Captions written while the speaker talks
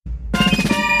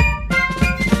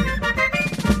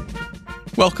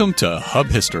Welcome to Hub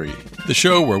History, the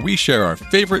show where we share our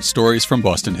favorite stories from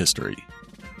Boston history.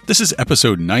 This is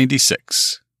episode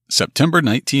 96, September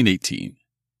 1918.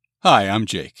 Hi, I'm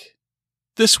Jake.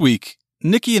 This week,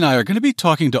 Nikki and I are going to be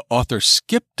talking to author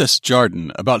Skip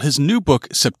Desjardins about his new book,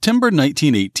 September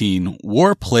 1918,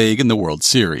 War, Plague, and the World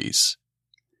Series.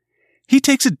 He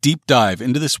takes a deep dive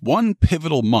into this one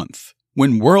pivotal month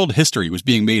when world history was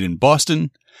being made in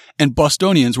Boston and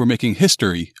Bostonians were making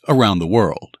history around the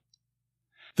world.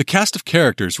 The cast of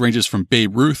characters ranges from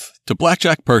Babe Ruth to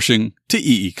Blackjack Pershing to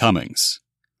E.E. Cummings.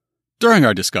 During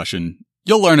our discussion,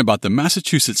 you'll learn about the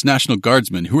Massachusetts National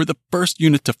Guardsmen who were the first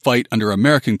unit to fight under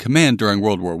American command during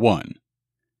World War I.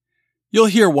 You'll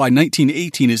hear why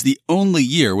 1918 is the only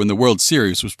year when the World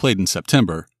Series was played in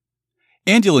September,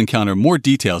 and you'll encounter more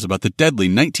details about the deadly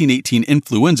 1918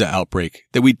 influenza outbreak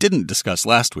that we didn't discuss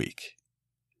last week.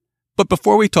 But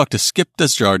before we talk to Skip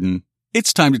Desjardins,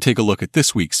 it's time to take a look at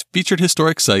this week's featured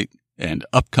historic site and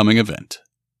upcoming event.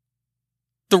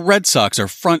 The Red Sox are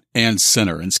front and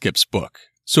center in Skip's book,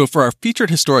 so for our featured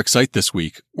historic site this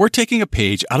week, we're taking a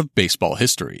page out of baseball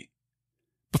history.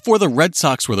 Before the Red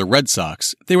Sox were the Red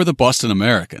Sox, they were the Boston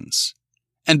Americans.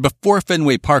 And before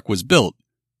Fenway Park was built,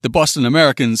 the Boston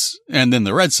Americans, and then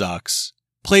the Red Sox,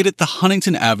 played at the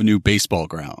Huntington Avenue baseball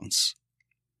grounds.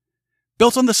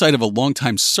 Built on the site of a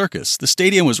longtime circus, the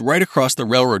stadium was right across the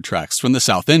railroad tracks from the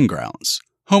South End grounds,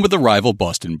 home of the rival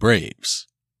Boston Braves.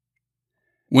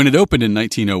 When it opened in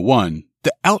 1901,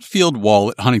 the outfield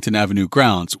wall at Huntington Avenue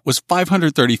grounds was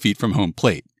 530 feet from home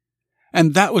plate,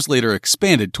 and that was later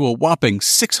expanded to a whopping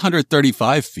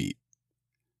 635 feet.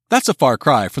 That's a far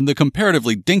cry from the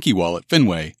comparatively dinky wall at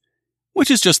Fenway,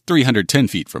 which is just 310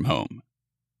 feet from home.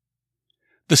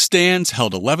 The stands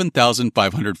held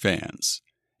 11,500 fans,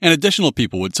 and additional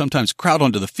people would sometimes crowd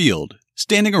onto the field,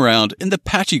 standing around in the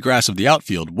patchy grass of the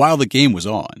outfield while the game was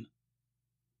on.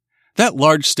 That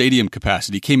large stadium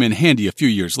capacity came in handy a few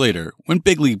years later when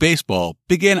Big League Baseball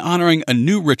began honoring a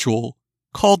new ritual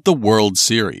called the World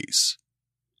Series.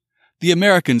 The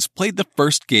Americans played the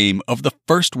first game of the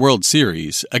first World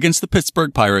Series against the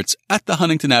Pittsburgh Pirates at the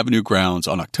Huntington Avenue grounds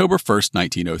on October 1st,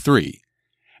 1903,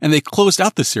 and they closed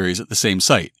out the series at the same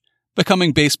site,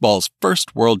 becoming baseball's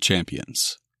first world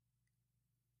champions.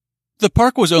 The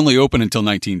park was only open until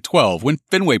 1912 when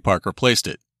Fenway Park replaced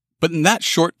it, but in that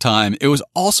short time it was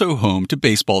also home to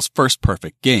baseball's first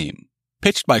perfect game,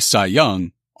 pitched by Cy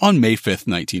Young on May 5,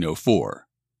 1904.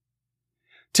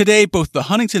 Today, both the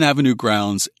Huntington Avenue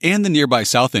grounds and the nearby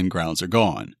South End grounds are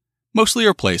gone, mostly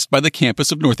replaced by the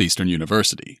campus of Northeastern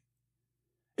University.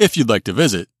 If you'd like to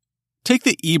visit, take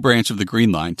the E branch of the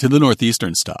Green Line to the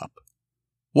Northeastern stop.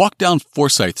 Walk down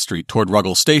Forsyth Street toward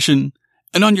Ruggles Station,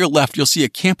 and on your left you'll see a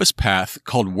campus path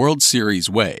called World Series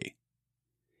Way.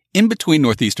 In between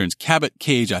Northeastern's Cabot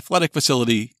Cage Athletic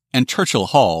Facility and Churchill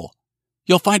Hall,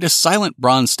 you'll find a silent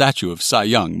bronze statue of Cy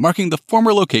Young marking the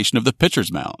former location of the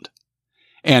pitcher's mound.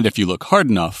 And if you look hard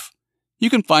enough, you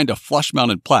can find a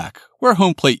flush-mounted plaque where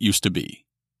home plate used to be.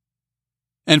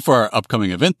 And for our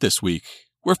upcoming event this week,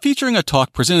 we're featuring a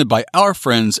talk presented by our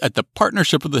friends at the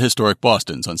Partnership of the Historic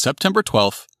Bostons on September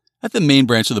 12th at the main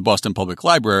branch of the Boston Public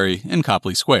Library in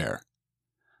Copley Square.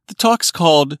 The talk's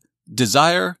called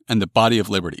Desire and the Body of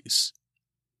Liberties.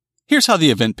 Here's how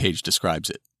the event page describes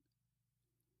it.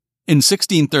 In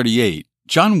 1638,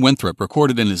 John Winthrop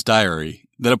recorded in his diary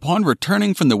that upon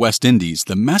returning from the West Indies,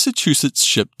 the Massachusetts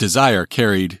ship Desire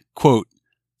carried, quote,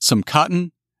 some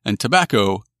cotton and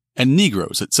tobacco and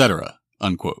Negroes, etc.,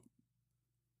 unquote.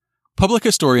 Public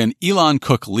historian Elon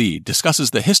Cook Lee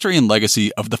discusses the history and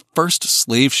legacy of the first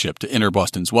slave ship to enter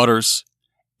Boston's waters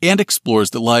and explores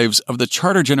the lives of the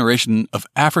charter generation of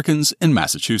Africans in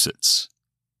Massachusetts.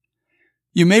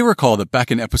 You may recall that back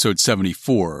in episode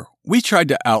 74, we tried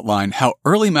to outline how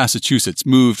early Massachusetts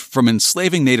moved from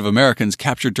enslaving Native Americans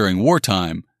captured during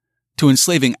wartime to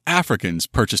enslaving Africans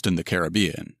purchased in the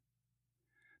Caribbean.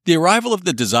 The arrival of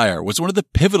the Desire was one of the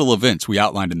pivotal events we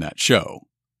outlined in that show.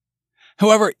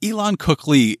 However, Elon Cook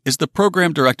Lee is the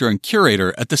program director and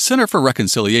curator at the Center for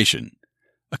Reconciliation,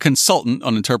 a consultant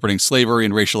on interpreting slavery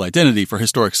and racial identity for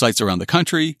historic sites around the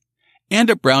country, and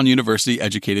a Brown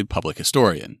University-educated public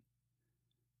historian.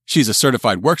 She's a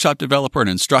certified workshop developer and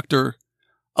instructor,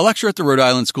 a lecturer at the Rhode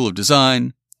Island School of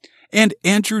Design, and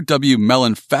Andrew W.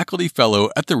 Mellon Faculty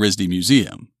Fellow at the RISD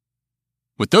Museum.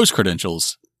 With those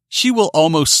credentials, she will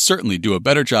almost certainly do a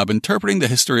better job interpreting the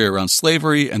history around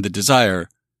slavery and the Desire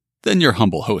than your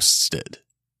humble hosts did.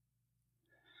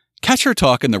 Catch her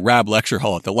talk in the Rab Lecture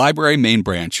Hall at the Library Main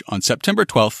Branch on September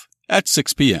 12th at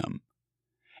 6 p.m.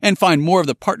 And find more of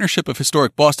the Partnership of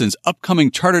Historic Boston's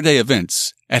upcoming Charter Day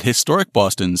events at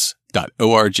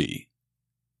historicbostons.org.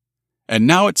 And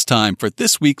now it's time for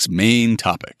this week's main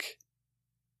topic.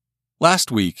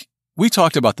 Last week, we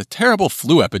talked about the terrible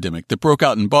flu epidemic that broke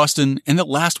out in Boston in the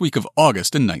last week of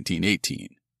August in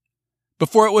 1918.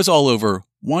 Before it was all over,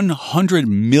 100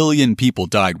 million people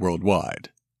died worldwide.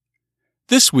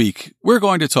 This week, we're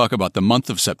going to talk about the month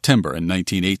of September in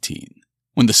 1918,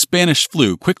 when the Spanish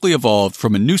flu quickly evolved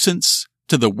from a nuisance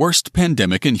to the worst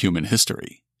pandemic in human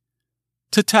history.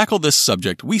 To tackle this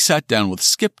subject, we sat down with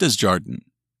Skip Desjardins,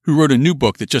 who wrote a new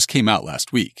book that just came out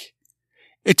last week.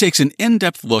 It takes an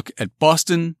in-depth look at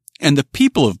Boston and the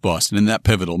people of Boston in that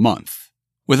pivotal month,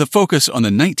 with a focus on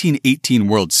the 1918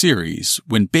 World Series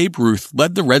when Babe Ruth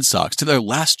led the Red Sox to their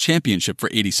last championship for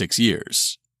 86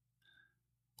 years.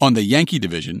 On the Yankee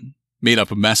division, made up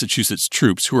of Massachusetts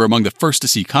troops who were among the first to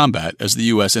see combat as the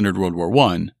U.S. entered World War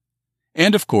I,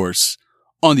 and of course,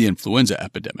 on the influenza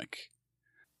epidemic.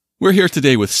 We're here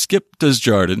today with Skip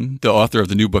Desjardins, the author of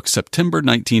the new book September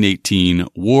 1918,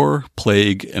 War,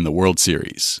 Plague, and the World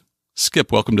Series.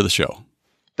 Skip, welcome to the show.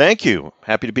 Thank you.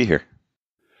 Happy to be here.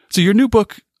 So your new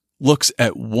book looks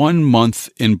at 1 month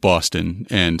in Boston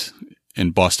and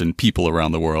in Boston people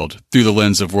around the world through the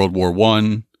lens of World War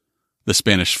I, the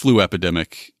Spanish flu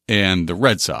epidemic, and the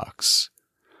Red Sox.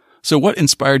 So what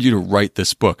inspired you to write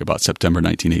this book about September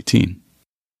 1918?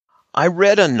 I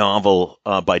read a novel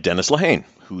by Dennis Lehane,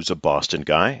 who's a Boston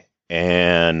guy,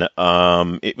 and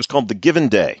it was called The Given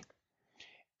Day.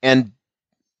 And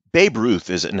Babe Ruth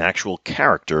is an actual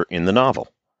character in the novel.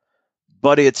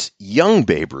 But it's young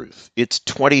Babe Ruth. It's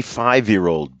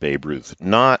 25-year-old Babe Ruth,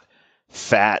 not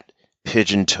fat,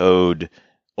 pigeon-toed,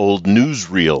 old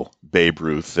newsreel Babe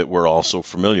Ruth that we're all so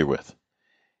familiar with.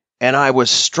 And I was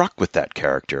struck with that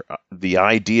character, the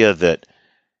idea that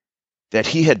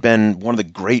he had been one of the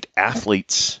great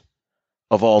athletes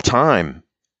of all time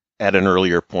at an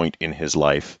earlier point in his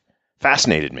life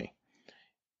fascinated me.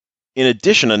 In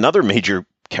addition, another major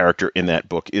character in that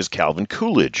book is Calvin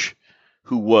Coolidge,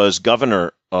 who was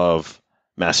governor of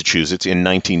Massachusetts in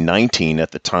 1919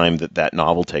 at the time that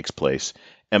novel takes place.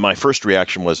 And my first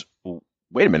reaction was,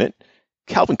 wait a minute,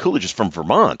 Calvin Coolidge is from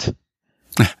Vermont.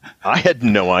 I had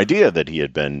no idea that he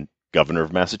had been governor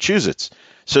of Massachusetts.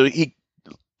 So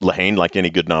Lehane, like any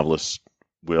good novelist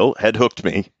will, had hooked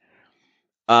me.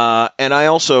 And I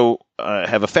also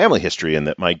have a family history in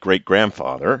that my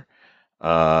great-grandfather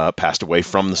passed away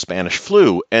from the Spanish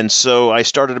flu. And so I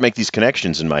started to make these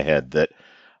connections in my head that,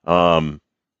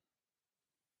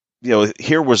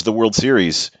 here was the World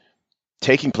Series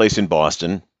taking place in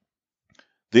Boston,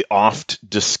 the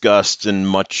oft-discussed and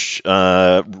much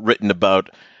written about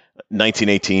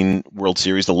 1918 World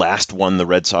Series, the last one the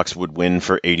Red Sox would win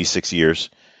for 86 years.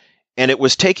 And it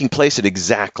was taking place at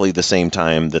exactly the same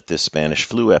time that this Spanish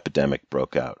flu epidemic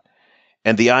broke out.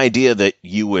 And the idea that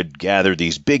you would gather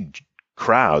these big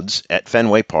crowds at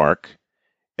Fenway Park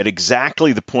at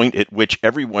exactly the point at which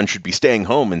everyone should be staying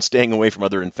home and staying away from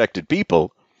other infected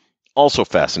people also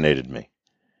fascinated me.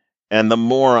 And the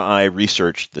more I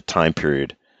researched the time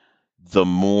period, the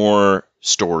more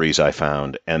stories I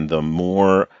found and the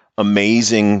more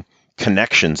amazing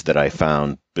connections that I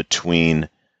found between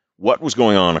what was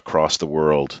going on across the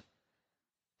world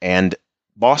and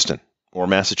Boston or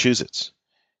Massachusetts.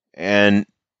 And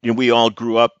we all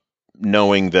grew up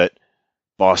knowing that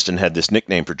Boston had this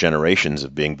nickname for generations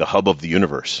of being the hub of the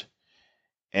universe.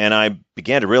 And I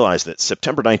began to realize that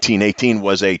September 1918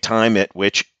 was a time at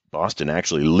which Boston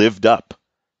actually lived up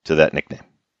to that nickname.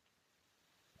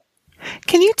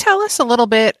 Can you tell us a little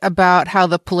bit about how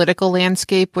the political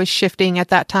landscape was shifting at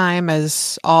that time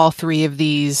as all three of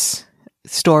these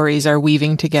stories are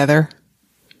weaving together?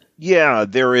 Yeah,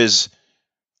 there is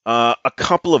a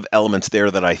couple of elements there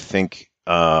that I think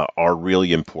are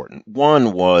really important.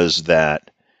 One was that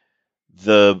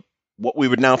what we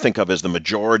would now think of as the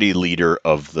majority leader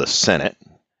of the Senate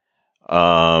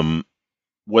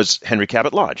was Henry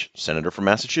Cabot Lodge, senator from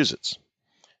Massachusetts.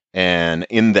 And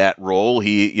in that role,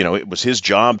 it was his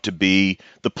job to be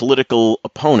the political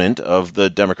opponent of the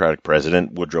Democratic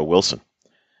president, Woodrow Wilson.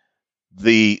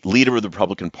 The leader of the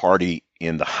Republican Party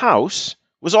in the House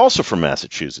was also from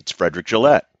Massachusetts, Frederick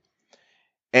Gillette.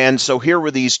 And so here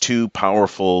were these two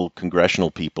powerful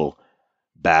congressional people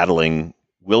battling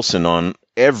Wilson on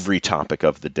every topic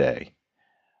of the day.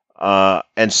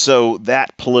 And so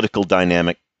that political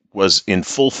dynamic was in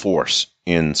full force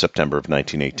in September of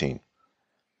 1918.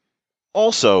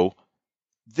 Also,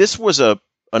 this was an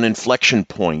inflection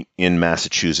point in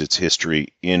Massachusetts history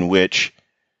in which,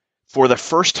 for the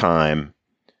first time,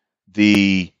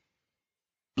 the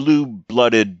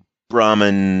blue-blooded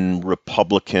Brahmin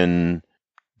Republican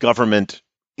government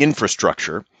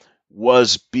infrastructure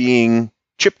was being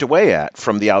chipped away at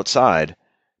from the outside,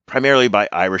 primarily by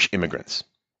Irish immigrants.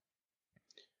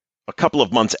 A couple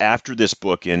of months after this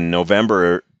book, in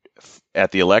November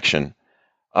at the election,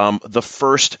 the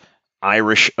first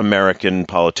Irish-American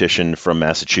politician from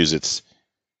Massachusetts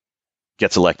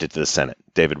gets elected to the Senate,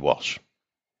 David Walsh.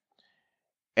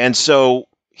 And so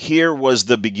here was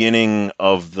the beginning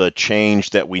of the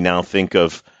change that we now think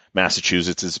of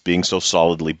Massachusetts as being so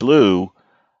solidly blue.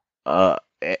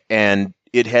 And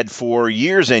it had for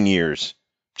years and years,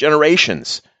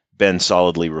 generations, been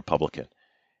solidly Republican.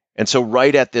 And so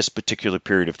right at this particular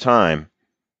period of time,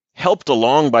 helped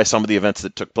along by some of the events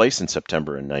that took place in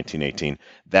September in 1918,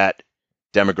 that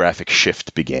demographic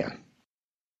shift began.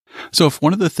 So if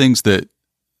one of the things that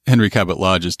Henry Cabot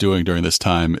Lodge is doing during this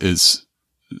time is,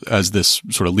 as this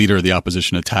sort of leader of the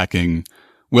opposition, attacking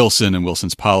Wilson and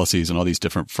Wilson's policies on all these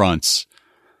different fronts,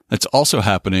 that's also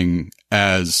happening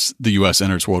as the U.S.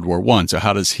 enters World War I. So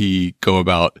how does he go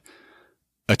about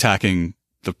attacking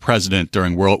the president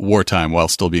during wartime while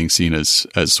still being seen as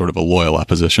sort of a loyal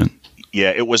opposition?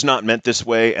 Yeah, it was not meant this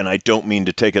way, and I don't mean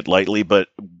to take it lightly, but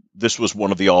this was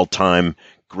one of the all-time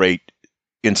great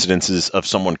incidences of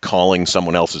someone calling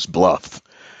someone else's bluff.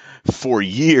 For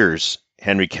years,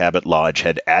 Henry Cabot Lodge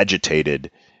had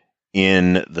agitated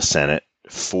in the Senate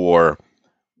for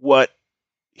what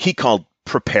he called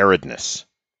preparedness.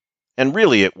 And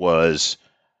really it was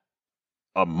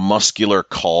a muscular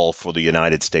call for the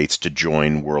United States to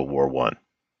join World War I.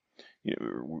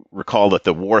 Recall that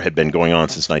the war had been going on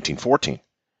since 1914.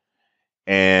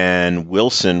 And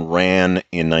Wilson ran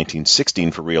in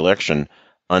 1916 for re-election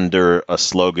under a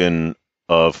slogan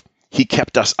of, "He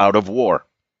kept us out of war."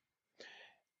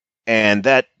 And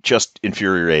that just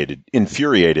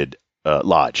infuriated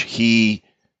Lodge. He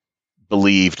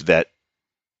believed that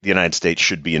the United States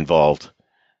should be involved,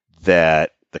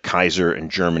 that the Kaiser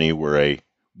and Germany were a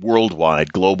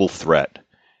worldwide global threat,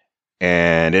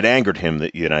 and it angered him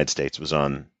that the United States was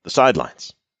on the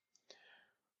sidelines.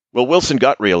 Well, Wilson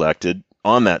got reelected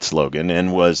on that slogan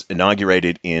and was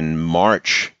inaugurated in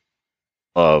March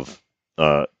of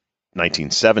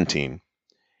 1917,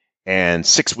 and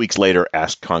 6 weeks later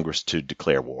asked Congress to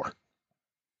declare war.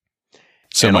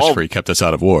 So much for he kept us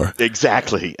out of war.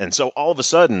 Exactly. And so all of a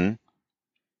sudden,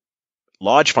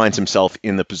 Lodge finds himself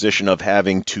in the position of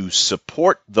having to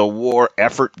support the war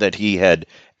effort that he had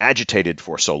agitated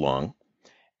for so long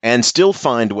and still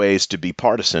find ways to be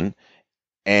partisan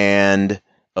and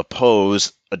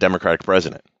oppose a Democratic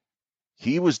president.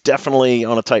 He was definitely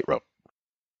on a tightrope.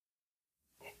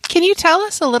 Can you tell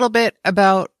us a little bit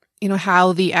about,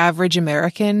 how the average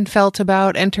American felt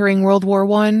about entering World War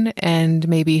I and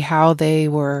maybe how they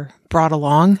were brought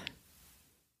along?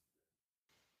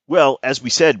 Well, as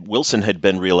we said, Wilson had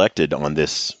been reelected on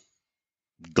this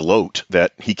gloat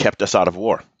that he kept us out of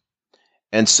war.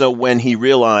 And so when he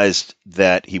realized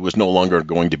that he was no longer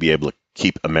going to be able to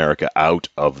keep America out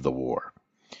of the war,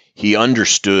 he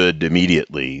understood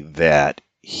immediately that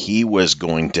he was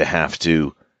going to have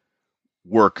to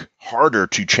work harder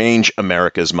to change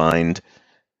America's mind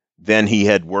than he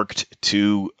had worked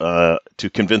to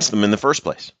convince them in the first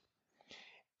place.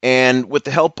 And with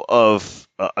the help of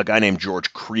a guy named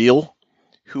George Creel,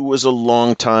 who was a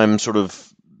longtime sort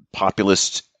of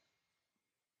populist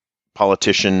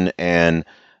politician and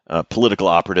political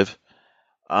operative,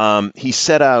 he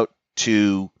set out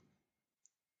to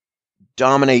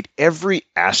dominate every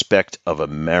aspect of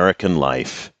American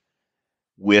life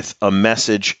with a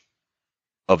message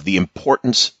of the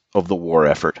importance of the war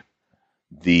effort,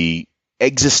 the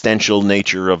existential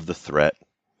nature of the threat,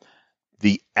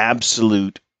 the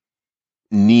absolute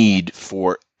need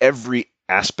for every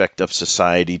aspect of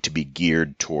society to be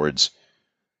geared towards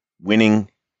winning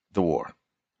the war.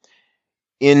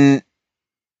 In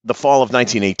the fall of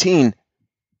 1918,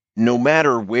 no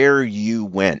matter where you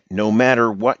went, no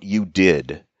matter what you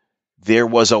did, there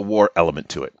was a war element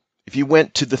to it. If you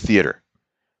went to the theater,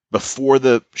 before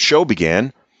the show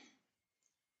began,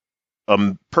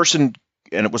 a person,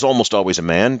 and it was almost always a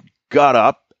man, got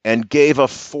up and gave a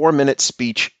 4-minute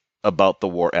speech about the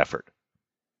war effort.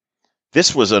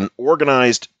 This was an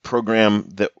organized program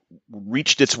that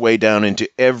reached its way down into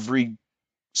every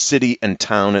city and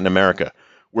town in America,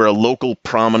 where a local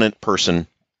prominent person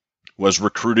was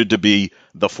recruited to be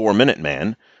the 4-minute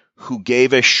man, who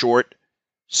gave a short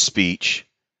speech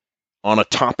on a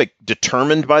topic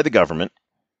determined by the government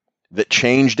that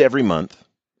changed every month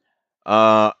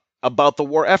about the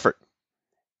war effort.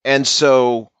 And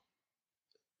so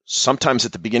sometimes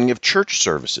at the beginning of church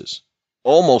services,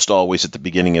 almost always at the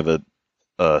beginning of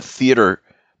a theater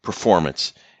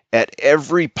performance, at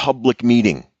every public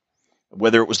meeting,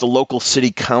 whether it was the local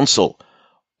city council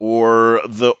or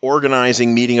the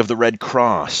organizing meeting of the Red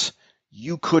Cross,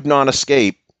 you could not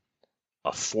escape a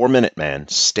 4-minute man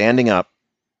standing up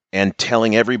and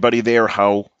telling everybody there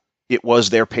how it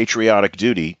was their patriotic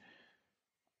duty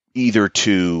either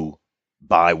to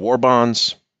buy war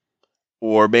bonds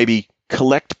or maybe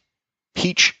collect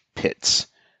peach pits,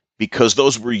 because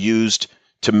those were used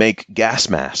to make gas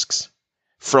masks,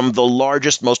 from the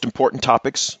largest, most important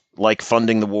topics like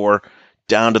funding the war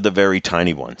down to the very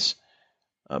tiny ones.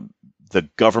 The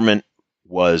government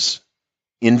was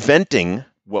inventing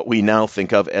what we now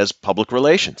think of as public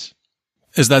relations.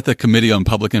 Is that the Committee on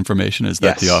Public Information? Is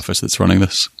that Yes. the office that's running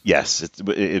this? Yes, it's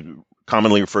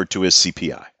commonly referred to as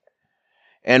CPI.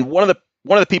 And one of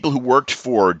the people who worked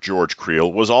for George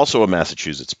Creel was also a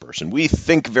Massachusetts person. We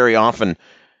think very often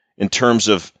in terms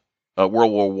of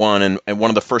World War I, and one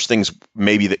of the first things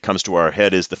maybe that comes to our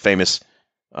head is the famous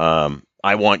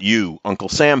 "I Want You, Uncle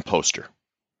Sam" poster.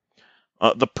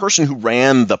 The person who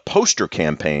ran the poster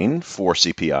campaign for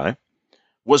CPI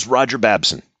was Roger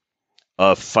Babson,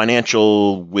 a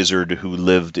financial wizard who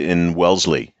lived in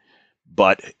Wellesley,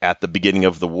 but at the beginning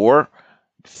of the war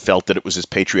felt that it was his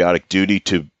patriotic duty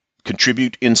to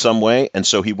contribute in some way, and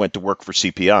so he went to work for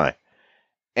CPI.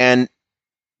 And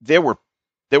there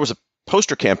was a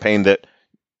poster campaign that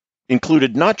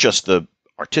included not just the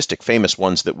artistic famous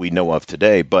ones that we know of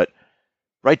today, but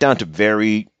right down to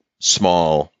very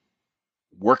small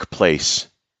workplace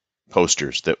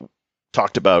posters that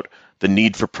talked about the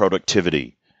need for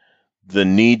productivity, the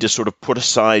need to sort of put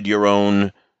aside your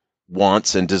own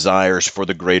wants and desires for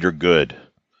the greater good.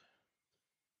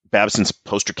 Babson's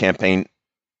poster campaign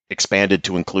expanded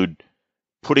to include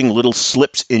putting little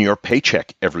slips in your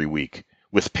paycheck every week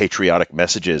with patriotic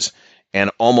messages, and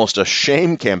almost a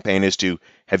shame campaign as to,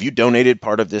 have you donated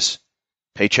part of this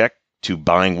paycheck to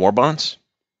buying war bonds?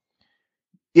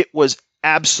 It was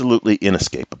absolutely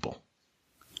inescapable.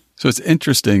 So it's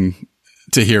interesting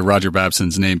to hear Roger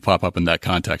Babson's name pop up in that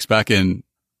context. Back in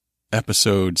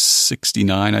episode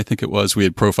 69, I think it was, we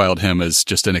had profiled him as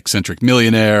just an eccentric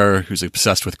millionaire who's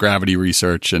obsessed with gravity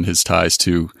research and his ties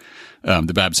to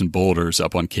the Babson boulders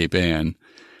up on Cape Ann.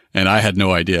 And I had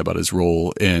no idea about his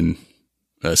role in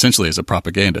essentially as a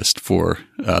propagandist for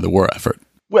the war effort.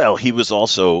 Well, he was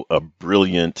also a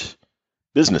brilliant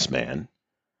businessman.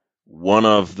 One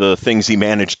of the things he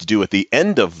managed to do at the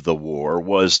end of the war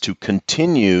was to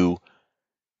continue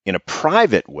in a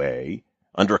private way,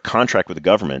 under a contract with the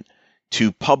government,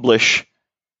 to publish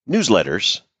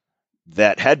newsletters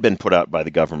that had been put out by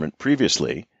the government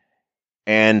previously,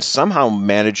 and somehow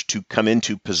managed to come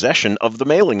into possession of the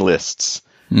mailing lists,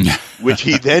 which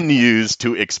he then used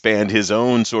to expand his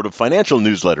own sort of financial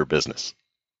newsletter business.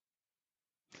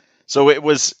 So it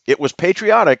was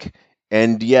patriotic,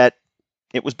 and yet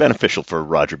it was beneficial for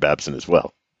Roger Babson as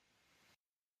well.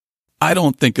 I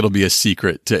don't think it'll be a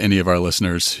secret to any of our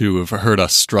listeners who have heard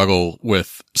us struggle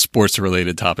with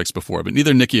sports-related topics before, but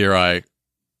neither Nikki or I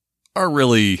are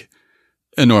really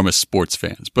enormous sports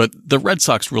fans. But the Red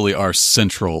Sox really are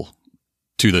central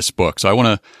to this book. So I want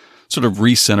to sort of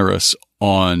recenter us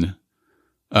on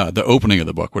the opening of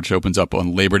the book, which opens up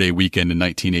on Labor Day weekend in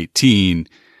 1918.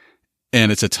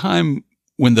 And it's a time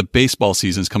when the baseball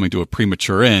season is coming to a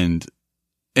premature end.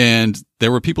 And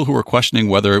there were people who were questioning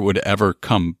whether it would ever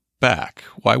come back.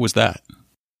 Why was that?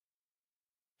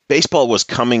 Baseball was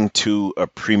coming to a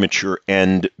premature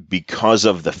end because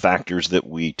of the factors that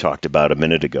we talked about a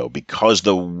minute ago, because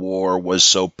the war was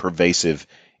so pervasive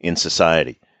in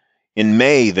society. In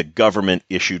May, the government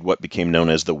issued what became known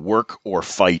as the Work or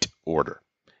Fight Order.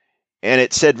 And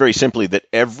it said very simply that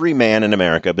every man in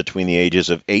America between the ages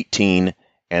of 18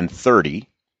 and 30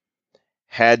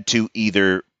 had to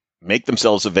either make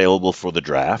themselves available for the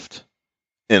draft,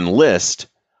 enlist,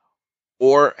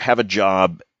 or have a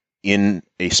job in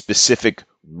a specific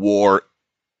war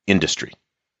industry.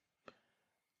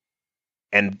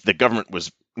 And the government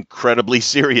was incredibly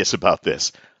serious about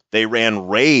this. They ran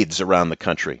raids around the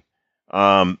country.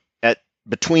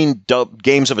 Between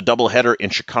games of a doubleheader in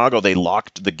Chicago, they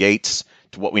locked the gates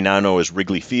to what we now know as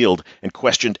Wrigley Field and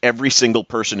questioned every single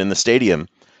person in the stadium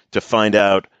to find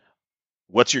out,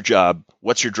 what's your job?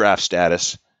 What's your draft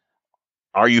status?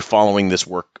 Are you following this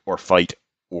work or fight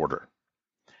order?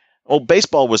 Well,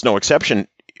 baseball was no exception.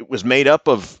 It was made up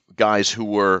of guys who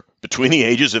were between the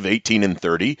ages of 18 and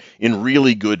 30 in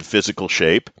really good physical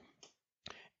shape.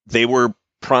 They were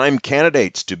prime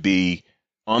candidates to be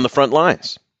on the front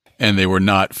lines. And they were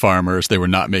not farmers. They were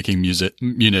not making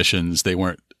munitions. They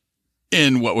weren't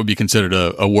in what would be considered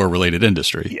a war-related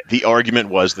industry. Yeah, the argument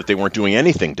was that they weren't doing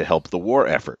anything to help the war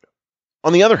effort.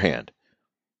 On the other hand,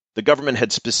 the government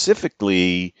had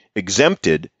specifically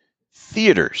exempted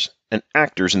theaters and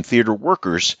actors and theater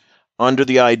workers under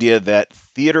the idea that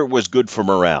theater was good for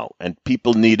morale and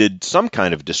people needed some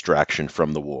kind of distraction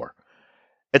from the war.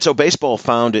 And so baseball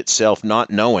found itself not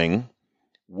knowing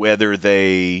whether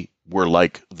they were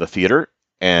like the theater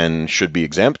and should be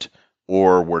exempt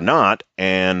or were not,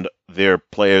 and their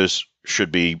players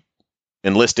should be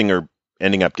enlisting or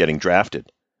ending up getting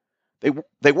drafted.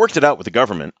 They worked it out with the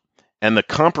government, and the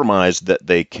compromise that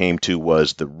they came to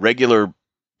was the regular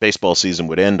baseball season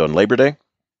would end on Labor Day.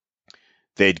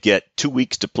 They'd get 2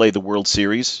 weeks to play the World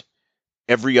Series.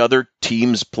 Every other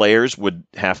team's players would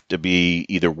have to be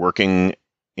either working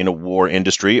in a war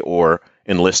industry or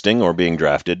enlisting or being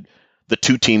drafted. The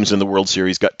two teams in the World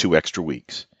Series got 2 extra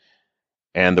weeks.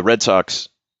 And the Red Sox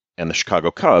and the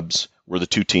Chicago Cubs were the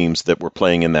two teams that were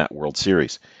playing in that World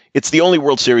Series. It's the only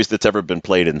World Series that's ever been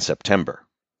played in September.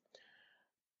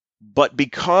 But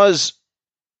because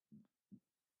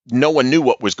no one knew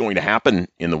what was going to happen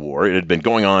in the war, it had been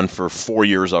going on for 4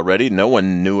 years already. No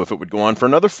one knew if it would go on for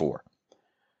another 4.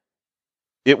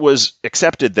 It was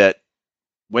accepted that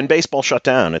when baseball shut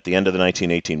down at the end of the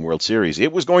 1918 World Series,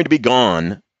 it was going to be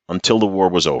gone until the war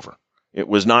was over. It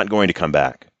was not going to come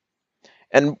back.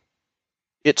 And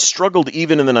it struggled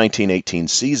even in the 1918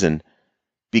 season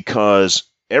because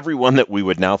everyone that we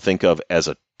would now think of as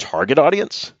a target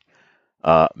audience,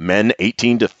 men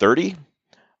 18 to 30,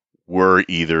 were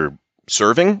either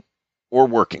serving or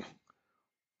working.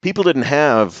 People didn't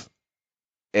have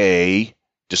A,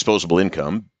 disposable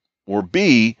income, or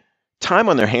B, time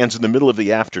on their hands in the middle of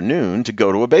the afternoon to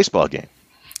go to a baseball game.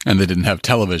 And they didn't have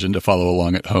television to follow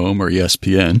along at home or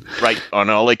ESPN. Right. And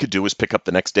all they could do was pick up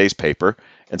the next day's paper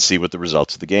and see what the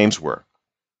results of the games were.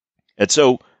 And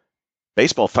so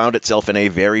baseball found itself in a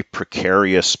very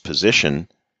precarious position,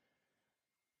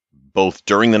 both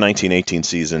during the 1918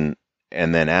 season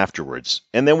and then afterwards.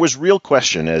 And there was real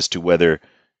question as to whether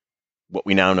what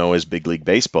we now know as Big League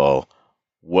Baseball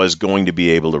was going to be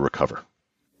able to recover.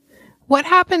 What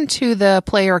happened to the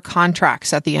player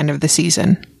contracts at the end of the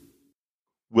season?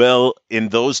 Well, in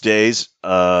those days,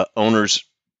 owners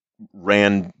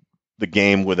ran the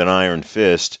game with an iron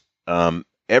fist.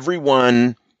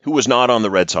 Everyone who was not on the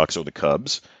Red Sox or the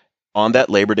Cubs, on that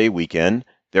Labor Day weekend,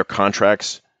 their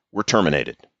contracts were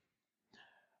terminated.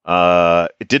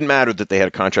 It didn't matter that they had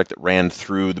a contract that ran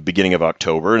through the beginning of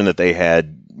October and that they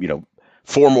had,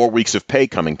 4 more weeks of pay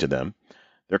coming to them.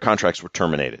 Their contracts were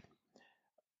terminated.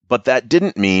 But that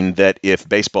didn't mean that if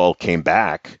baseball came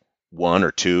back 1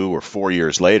 or 2 or 4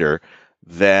 years later,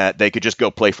 that they could just go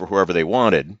play for whoever they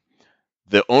wanted.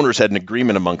 The owners had an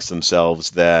agreement amongst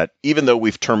themselves that even though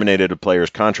we've terminated a player's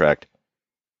contract,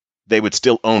 they would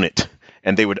still own it,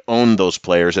 and they would own those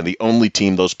players, and the only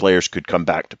team those players could come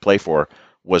back to play for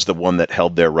was the one that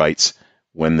held their rights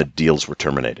when the deals were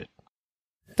terminated.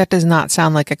 That does not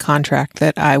sound like a contract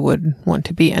that I would want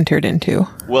to be entered into.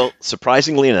 Well,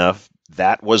 surprisingly enough,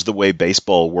 that was the way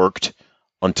baseball worked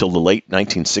until the late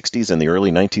 1960s and the early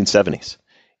 1970s.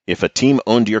 If a team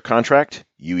owned your contract,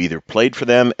 you either played for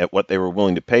them at what they were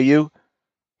willing to pay you,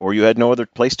 or you had no other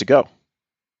place to go.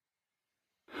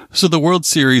 So the World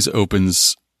Series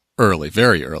opens early,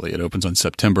 very early. It opens on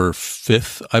September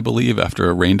 5th, I believe, after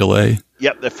a rain delay.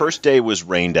 Yep, the first day was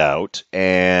rained out,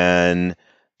 and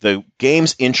the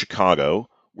games in Chicago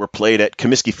were played at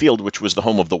Comiskey Field, which was the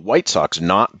home of the White Sox,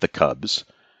 not the Cubs,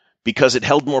 because it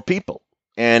held more people.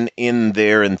 And in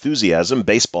their enthusiasm,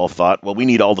 baseball thought, well, we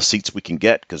need all the seats we can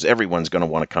get because everyone's going to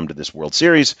want to come to this World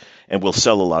Series, and we'll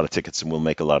sell a lot of tickets and we'll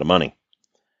make a lot of money.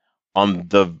 On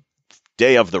the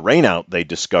day of the rainout, they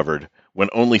discovered, when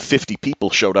only 50 people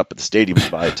showed up at the stadium to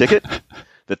buy a ticket,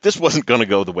 that this wasn't going to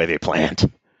go the way they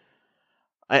planned.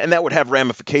 And that would have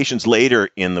ramifications later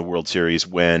in the World Series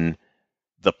when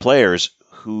the players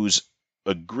whose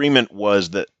agreement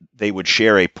was that they would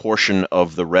share a portion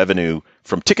of the revenue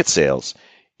from ticket sales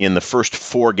in the first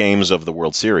 4 games of the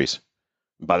World Series.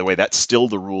 By the way, that's still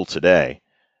the rule today.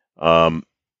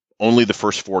 Only the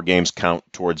first 4 games count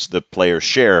towards the player's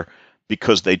share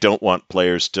because they don't want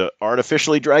players to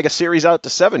artificially drag a series out to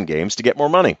 7 games to get more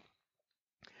money.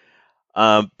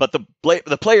 But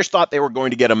the players thought they were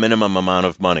going to get a minimum amount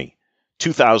of money,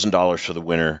 $2,000 for the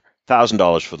winner,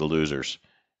 $1,000 for the losers.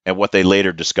 And what they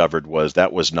later discovered was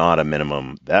that was not a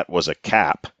minimum. That was a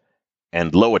cap.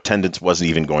 And low attendance wasn't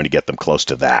even going to get them close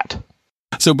to that.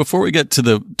 So before we get to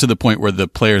the point where the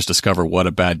players discover what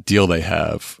a bad deal they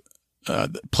have,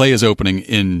 play is opening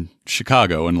in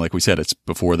Chicago. And like we said, it's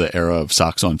before the era of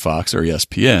Sox on Fox or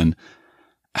ESPN.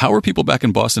 How are people back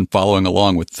in Boston following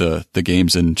along with the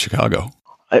games in Chicago?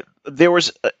 There were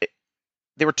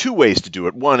 2 ways to do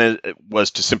it. One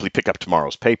was to simply pick up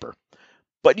tomorrow's paper.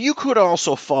 But you could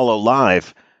also follow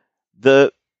live.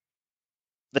 The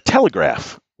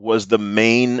telegraph was the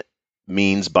main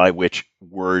means by which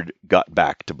word got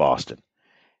back to Boston.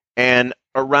 And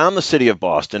around the city of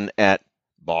Boston, at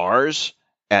bars,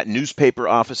 at newspaper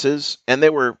offices, and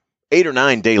there were 8 or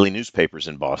 9 daily newspapers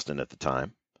in Boston at the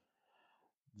time,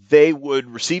 they would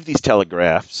receive these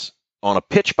telegraphs on a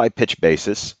pitch-by-pitch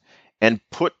basis and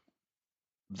put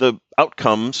the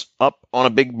outcomes up on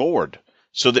a big board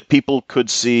so that people could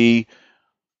see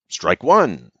strike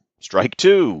 1, strike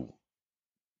 2,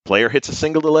 player hits a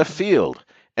single to left field,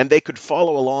 and they could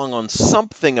follow along on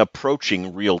something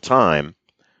approaching real time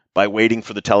by waiting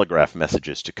for the telegraph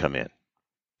messages to come in.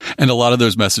 And a lot of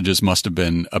those messages must have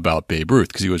been about Babe Ruth,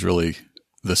 because he was really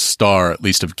the star, at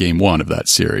least of Game 1 of that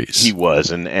series. He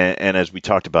was, and as we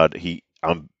talked about,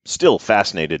 I'm still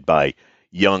fascinated by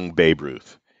young Babe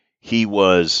Ruth. He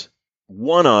was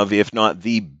one of, if not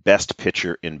the best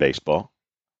pitcher in baseball.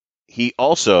 He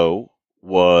also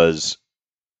was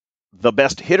the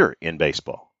best hitter in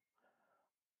baseball.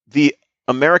 The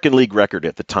American League record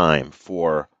at the time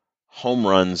for home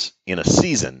runs in a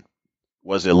season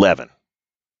was 11.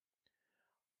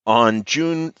 On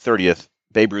June 30th,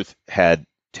 Babe Ruth had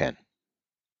 10.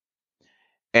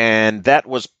 And that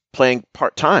was playing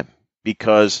part-time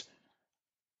because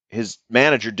his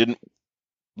manager didn't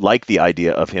like the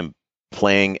idea of him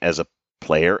playing as a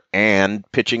player and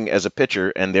pitching as a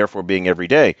pitcher and therefore being every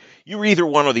day. You were either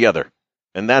one or the other.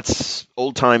 And that's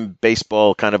old-time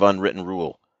baseball kind of unwritten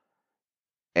rule.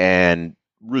 And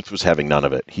Ruth was having none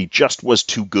of it. He just was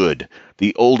too good.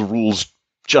 The old rules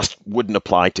just wouldn't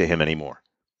apply to him anymore.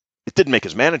 It didn't make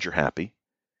his manager happy.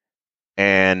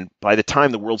 And by the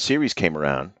time the World Series came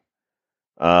around,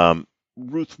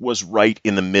 Ruth was right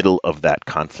in the middle of that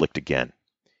conflict again.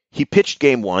 He pitched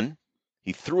Game 1.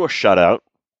 He threw a shutout.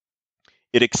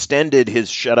 It extended his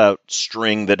shutout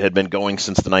string that had been going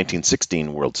since the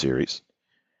 1916 World Series.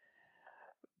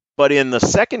 But in the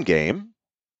second game,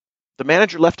 the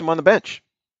manager left him on the bench.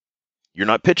 You're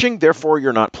not pitching, therefore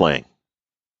you're not playing.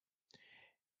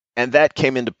 And that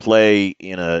came into play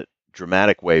in a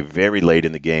dramatic way very late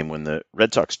in the game when the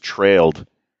Red Sox trailed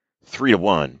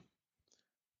 3-1.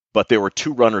 But there were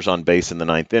 2 runners on base in the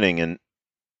 9th inning, and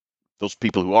those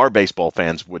people who are baseball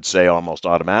fans would say almost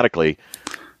automatically,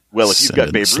 well, if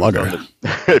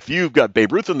you've got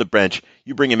Babe Ruth on the bench,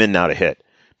 you bring him in now to hit.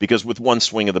 Because with one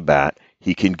swing of the bat,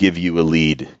 he can give you a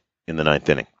lead in the 9th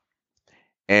inning.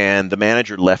 And the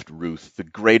manager left Ruth, the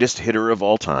greatest hitter of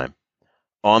all time,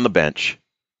 on the bench,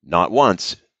 not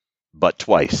once, but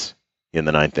twice in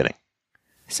the 9th inning.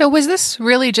 So was this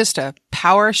really just a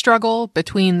power struggle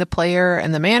between the player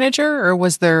and the manager, or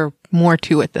was there more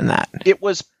to it than that? It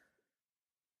was,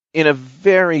 in a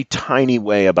very tiny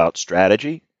way, about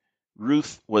strategy.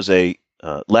 Ruth was a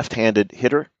left-handed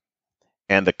hitter,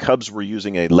 and the Cubs were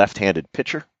using a left-handed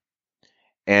pitcher.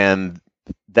 And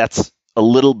that's a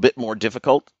little bit more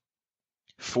difficult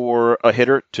for a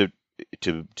hitter to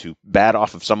bat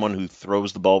off of someone who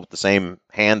throws the ball with the same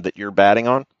hand that you're batting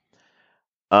on.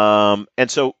 And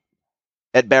so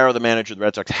Ed Barrow, the manager of the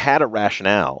Red Sox, had a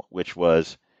rationale, which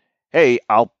was, hey,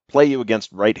 I'll play you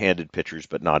against right-handed pitchers,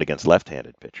 but not against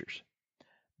left-handed pitchers.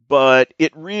 But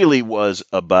it really was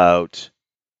about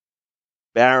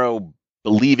Barrow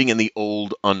believing in the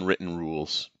old unwritten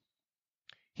rules.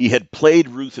 He had played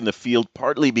Ruth in the field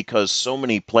partly because so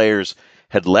many players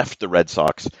had left the Red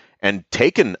Sox and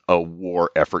taken a war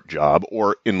effort job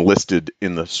or enlisted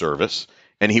in the service,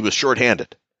 and he was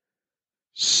shorthanded.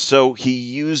 So he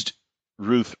used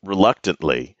Ruth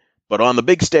reluctantly, but on the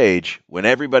big stage, when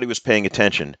everybody was paying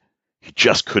attention, he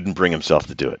just couldn't bring himself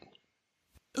to do it.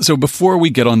 So before we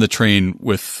get on the train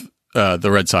with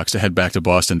the Red Sox to head back to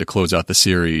Boston to close out the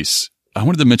series, I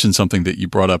wanted to mention something that you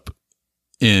brought up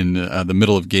in the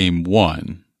middle of Game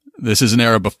 1. This is an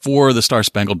era before the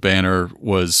Star-Spangled Banner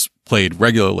was played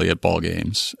regularly at ball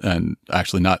games, and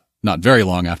actually not very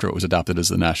long after it was adopted as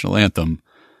the national anthem.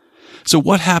 So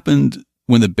what happened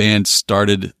when the band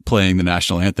started playing the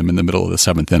national anthem in the middle of the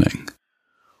 7th inning?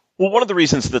 Well, one of the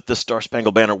reasons that the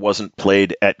Star-Spangled Banner wasn't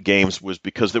played at games was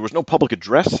because there was no public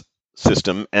address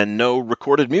system and no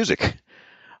recorded music.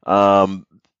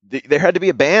 There had to be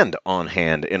a band on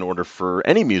hand in order for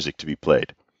any music to be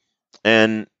played.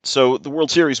 And so the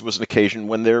World Series was an occasion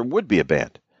when there would be a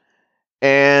band.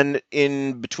 And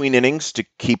in between innings, to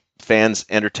keep fans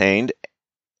entertained,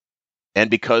 and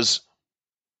because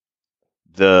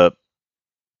the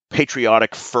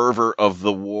patriotic fervor of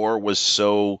the war was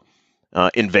so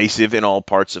invasive in all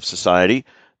parts of society,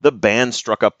 the band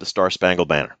struck up the Star-Spangled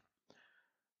Banner.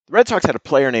 The Red Sox had a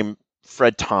player named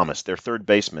Fred Thomas, their third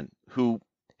baseman, who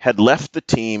had left the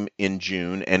team in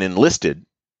June and enlisted,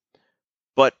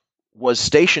 but was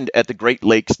stationed at the Great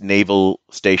Lakes Naval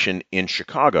Station in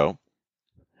Chicago.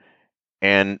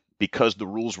 And because the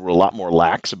rules were a lot more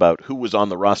lax about who was on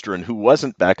the roster and who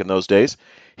wasn't back in those days,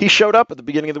 he showed up at the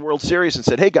beginning of the World Series and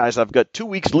said, "Hey guys, I've got 2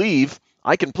 weeks leave.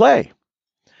 I can play."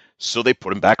 So they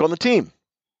put him back on the team.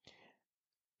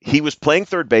 He was playing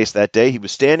third base that day. He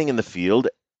was standing in the field,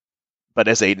 but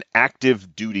as an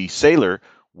active duty sailor,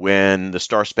 when the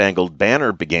Star-Spangled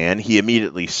Banner began, he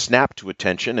immediately snapped to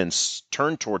attention and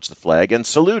turned towards the flag and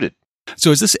saluted.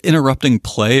 So is this interrupting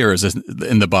play, or is this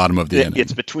in the bottom of the inning?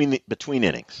 It's between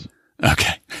innings.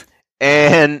 Okay.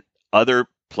 And other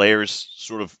players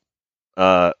sort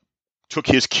of took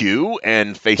his cue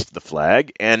and faced the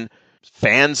flag, and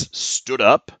fans stood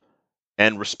up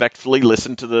and respectfully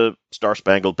listened to the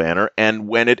Star-Spangled Banner, and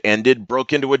when it ended,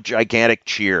 broke into a gigantic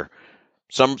cheer.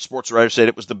 Some sports writers said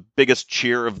it was the biggest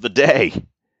cheer of the day.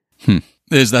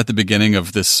 Is that the beginning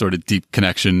of this sort of deep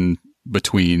connection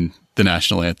between the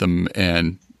national anthem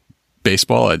and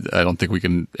baseball? I don't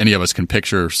think any of us can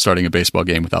picture starting a baseball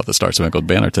game without the Star-Spangled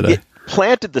Banner today. It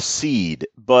planted the seed,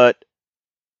 but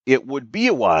it would be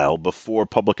a while before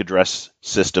public address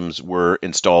systems were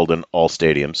installed in all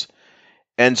stadiums.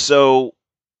 And so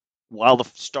while the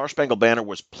Star-Spangled Banner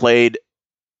was played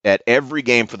at every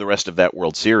game for the rest of that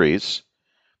World Series,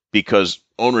 because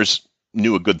owners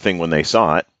knew a good thing when they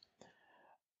saw it,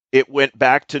 it went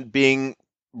back to being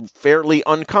fairly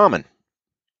uncommon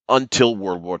until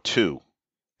World War II.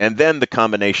 And then the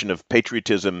combination of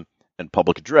patriotism and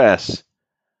public address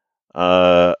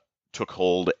took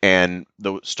hold, and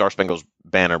the Star-Spangled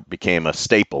Banner became a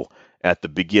staple at the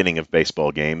beginning of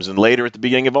baseball games and later at the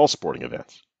beginning of all sporting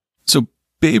events. So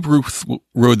Babe Ruth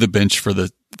rode the bench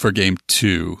for Game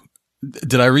 2.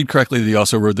 Did I read correctly that he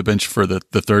also rode the bench for the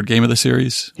third game of the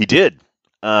series? He did,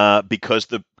 because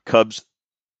the Cubs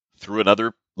threw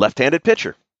another left-handed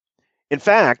pitcher. In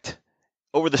fact,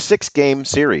 over the 6-game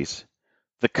series,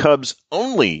 the Cubs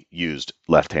only used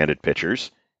left-handed pitchers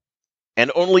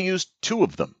and only used 2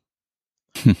 of them.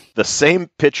 The same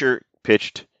pitcher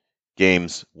pitched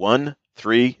games 1,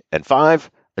 3, and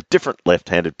 5. A different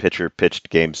left-handed pitcher pitched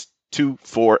games 2,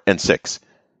 4, and 6.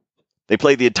 They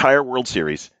played the entire World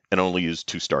Series and only used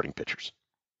 2 starting pitchers.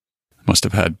 Must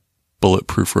have had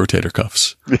bulletproof rotator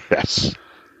cuffs. Yes.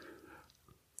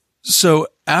 So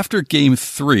after Game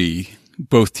 3,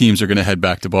 both teams are going to head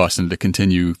back to Boston to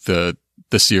continue the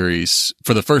series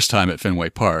for the first time at Fenway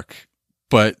Park.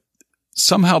 But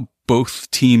somehow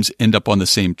both teams end up on the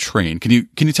same train. Can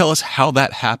you tell us how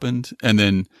that happened, and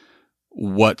then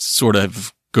what sort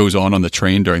of goes on the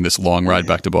train during this long ride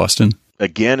back to Boston?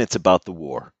 Again, it's about the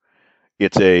war.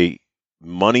 It's a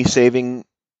money-saving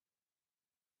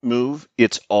move.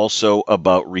 It's also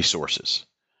about resources.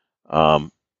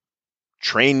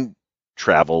 Train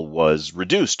travel was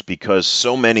reduced because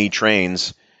so many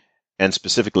trains, and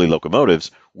specifically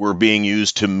locomotives, were being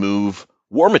used to move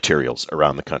war materials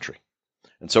around the country.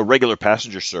 And so regular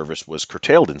passenger service was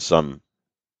curtailed to some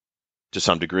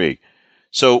degree.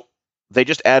 So they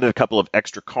just added a couple of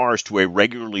extra cars to a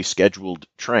regularly scheduled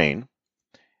train.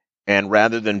 And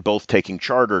rather than both taking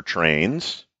charter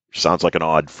trains, which sounds like an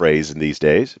odd phrase in these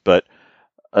days, but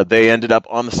they ended up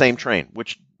on the same train,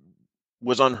 which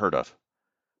was unheard of.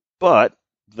 But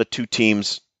the two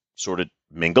teams sort of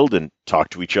mingled and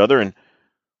talked to each other, and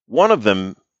one of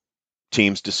them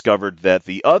teams discovered that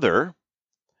the other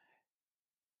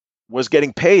was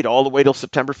getting paid all the way till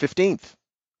September 15th,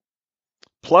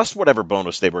 plus whatever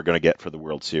bonus they were going to get for the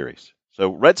World Series. So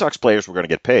Red Sox players were going to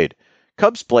get paid.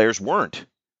 Cubs players weren't,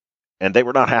 and they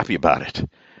were not happy about it.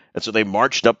 And so they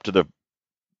marched up to the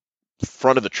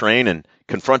front of the train and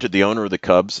confronted the owner of the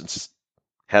Cubs and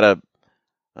had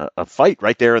a fight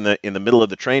right there in the middle of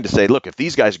the train to say, look, if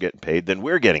these guys are getting paid, then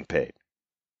we're getting paid.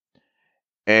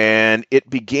 And it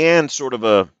began sort of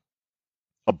a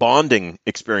bonding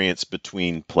experience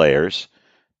between players,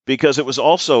 because it was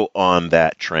also on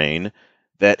that train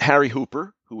that Harry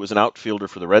Hooper, who was an outfielder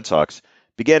for the Red Sox,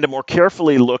 began to more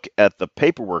carefully look at the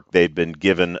paperwork they'd been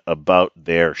given about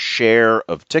their share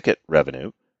of ticket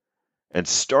revenue and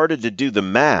started to do the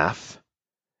math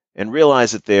and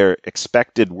realize that their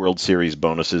expected World Series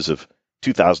bonuses of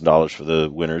 $2,000 for the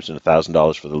winners and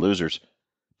 $1,000 for the losers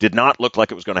did not look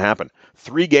like it was going to happen.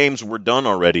 3 games were done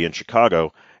already in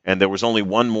Chicago, and there was only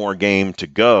one more game to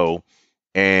go,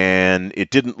 and it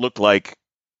didn't look like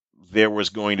there was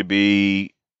going to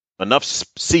be enough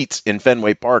seats in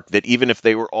Fenway Park that even if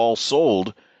they were all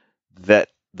sold, that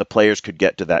the players could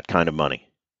get to that kind of money.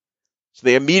 So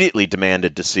they immediately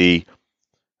demanded to see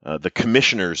the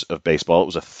commissioners of baseball. It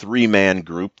was a 3-man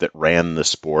group that ran the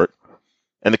sport.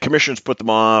 And the commissioners put them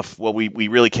off. Well, we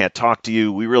really can't talk to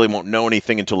you. We really won't know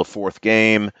anything until the fourth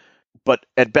game. But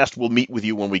at best, we'll meet with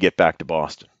you when we get back to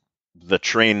Boston. The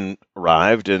train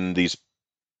arrived, and these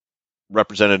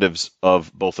representatives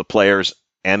of both the players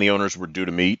and the owners were due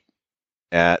to meet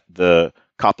at the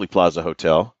Copley Plaza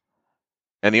Hotel.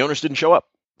 And the owners didn't show up.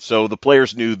 So the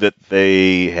players knew that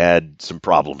they had some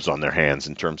problems on their hands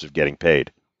in terms of getting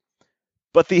paid.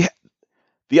 But the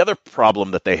other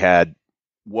problem that they had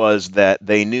was that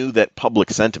they knew that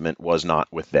public sentiment was not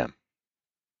with them.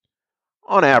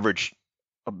 On average,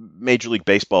 a Major League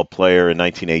Baseball player in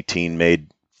 1918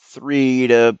 made $3,000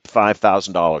 to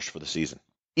 $5,000 for the season.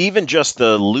 Even just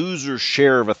the loser's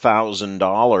share of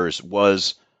 $1,000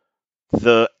 was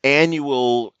the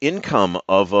annual income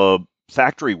of a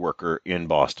factory worker in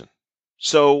Boston.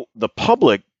 So the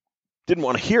public didn't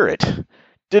want to hear it,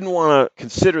 didn't want to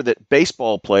consider that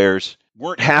baseball players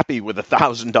weren't happy with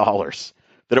 $1,000,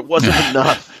 that it wasn't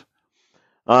enough.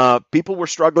 People were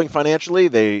struggling financially.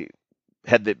 They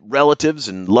had the relatives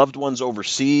and loved ones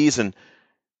overseas, and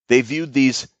they viewed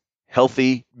these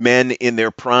healthy men in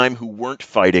their prime who weren't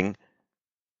fighting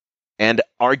and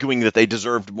arguing that they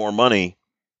deserved more money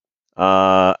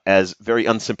as very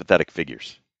unsympathetic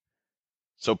figures.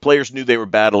 So players knew they were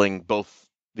battling both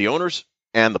the owners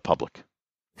and the public.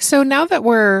 So now that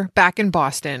we're back in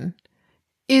Boston,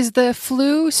 is the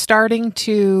flu starting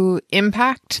to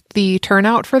impact the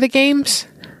turnout for the games?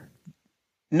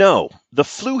 No, the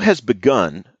flu has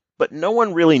begun, but no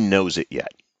one really knows it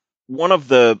yet. One of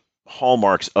the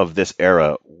hallmarks of this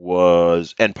era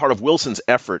was, and part of Wilson's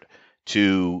effort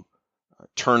to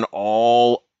turn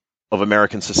all of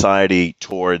American society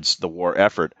towards the war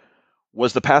effort,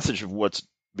 was the passage of what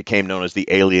became known as the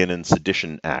Alien and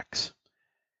Sedition Acts.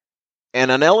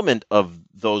 And an element of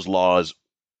those laws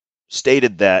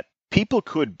stated that people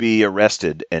could be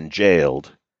arrested and jailed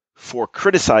for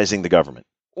criticizing the government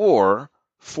or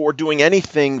for doing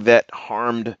anything that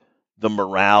harmed the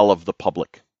morale of the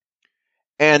public.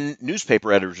 And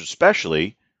newspaper editors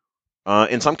especially,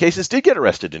 in some cases, did get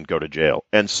arrested and go to jail.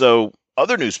 And so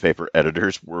other newspaper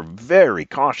editors were very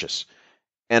cautious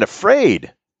and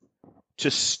afraid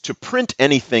to print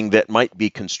anything that might be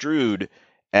construed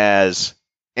as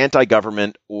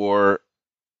anti-government or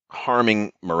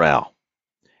harming morale.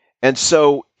 And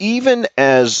so even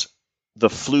as the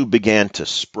flu began to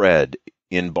spread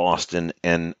in Boston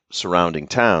and surrounding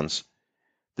towns,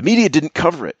 the media didn't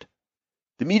cover it.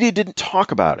 The media didn't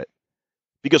talk about it.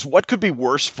 Because what could be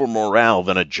worse for morale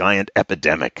than a giant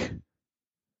epidemic?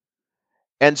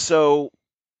 And so,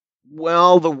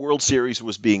 while the World Series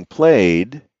was being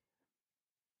played,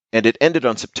 and it ended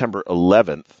on September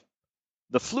 11th,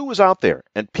 the flu was out there,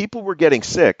 and people were getting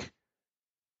sick,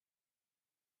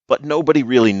 but nobody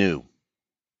really knew.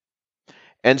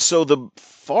 And so the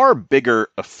far bigger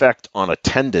effect on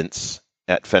attendance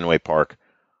at Fenway Park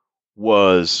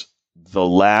was the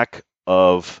lack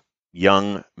of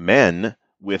young men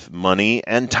with money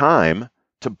and time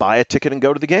to buy a ticket and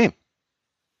go to the game.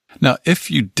 Now, if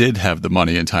you did have the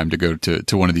money and time to go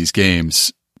to one of these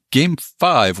games, Game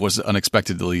 5 was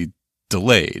unexpectedly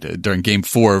delayed. During Game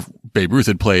 4, Babe Ruth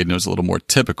had played and it was a little more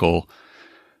typical.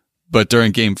 But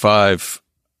during Game 5,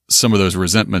 some of those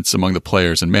resentments among the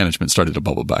players and management started to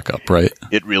bubble back up, right?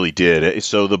 It really did.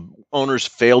 So the owners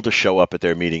failed to show up at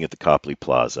their meeting at the Copley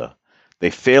Plaza. They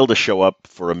failed to show up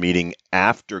for a meeting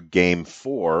after Game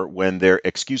 4 when their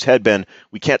excuse had been,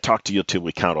 we can't talk to you till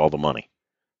we count all the money.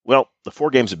 Well, the 4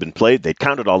 games had been played, they'd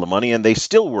counted all the money, and they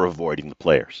still were avoiding the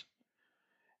players.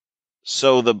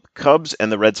 So the Cubs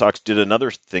and the Red Sox did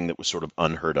another thing that was sort of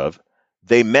unheard of.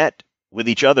 They met with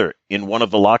each other in one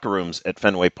of the locker rooms at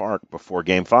Fenway Park before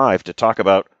Game 5 to talk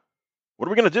about, what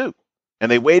are we going to do? And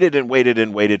they waited and waited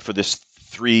and waited for this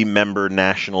 3-member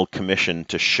national commission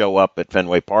to show up at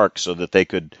Fenway Park so that they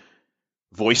could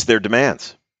voice their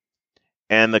demands.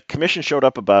 And the commission showed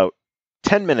up about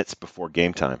 10 minutes before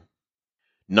game time.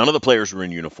 None of the players were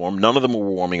in uniform. None of them were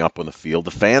warming up on the field.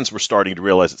 The fans were starting to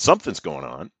realize that something's going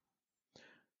on.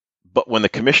 But when the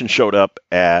commission showed up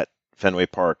at Fenway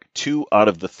Park, 2 out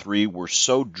of the 3 were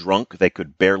so drunk they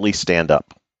could barely stand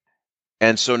up.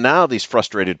 And so now these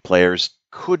frustrated players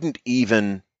couldn't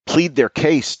even plead their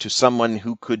case to someone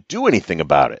who could do anything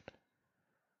about it.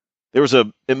 There was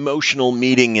an emotional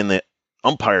meeting in the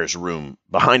umpire's room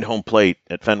behind home plate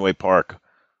at Fenway Park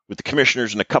with the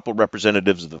commissioners and a couple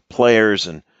representatives of the players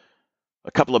and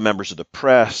a couple of members of the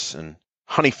press, and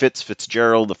Honey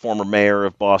Fitzgerald, the former mayor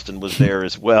of Boston, was there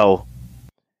as well.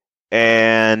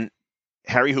 And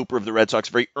Harry Hooper of the Red Sox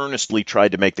very earnestly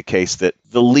tried to make the case that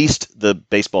the least the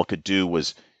baseball could do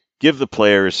was give the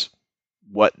players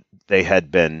what they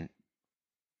had been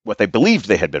what they believed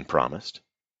they had been promised.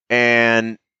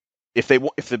 And if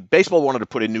the baseball wanted to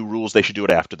put in new rules, they should do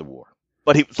it after the war.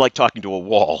 But he was like talking to a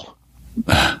wall.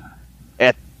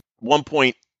 At one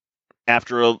point,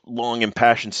 after a long,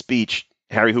 impassioned speech,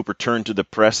 Harry Hooper turned to the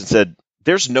press and said,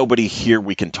 "There's nobody here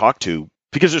we can talk to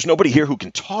because there's nobody here who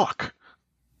can talk."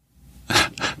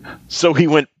 So he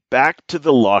went back to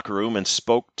the locker room and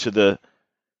spoke to the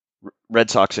Red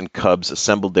Sox and Cubs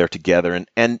assembled there together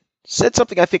and said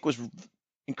something I think was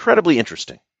incredibly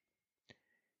interesting.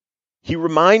 He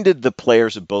reminded the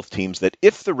players of both teams that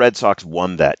if the Red Sox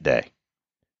won that day,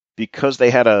 because they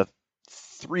had a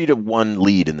 3-1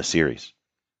 lead in the series,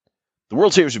 the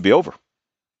World Series would be over.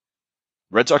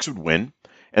 Red Sox would win,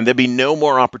 and there'd be no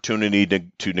more opportunity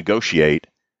to negotiate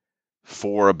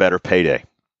for a better payday.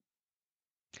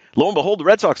 Lo and behold, the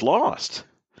Red Sox lost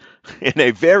in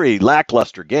a very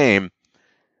lackluster game,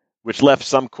 which left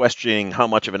some questioning how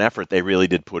much of an effort they really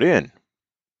did put in.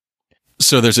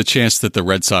 So there's a chance that the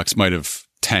Red Sox might have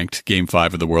tanked Game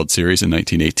 5 of the World Series in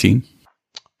 1918?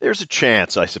 There's a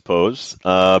chance, I suppose,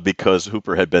 because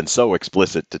Hooper had been so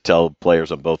explicit to tell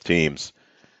players on both teams,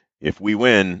 if we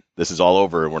win, this is all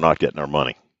over and we're not getting our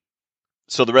money.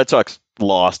 So the Red Sox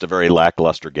lost a very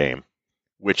lackluster game,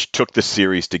 which took the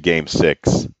series to Game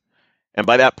 6. And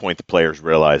by that point, the players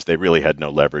realized they really had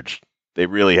no leverage. They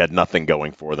really had nothing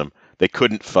going for them. They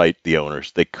couldn't fight the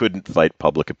owners. They couldn't fight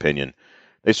public opinion.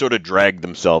 They sort of dragged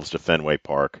themselves to Fenway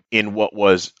Park in what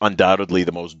was undoubtedly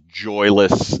the most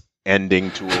joyless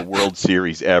ending to a World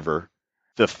Series ever.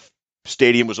 The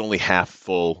stadium was only half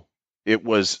full. It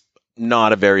was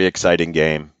not a very exciting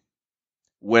game.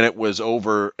 When it was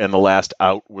over and the last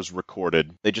out was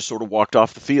recorded, they just sort of walked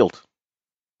off the field.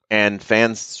 And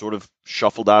fans sort of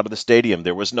shuffled out of the stadium.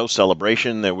 There was no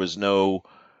celebration. There was no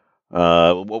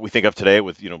what we think of today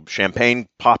with, champagne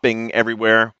popping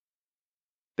everywhere.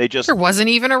 There wasn't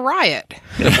even a riot.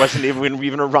 There wasn't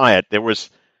even a riot.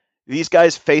 These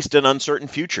guys faced an uncertain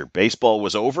future. Baseball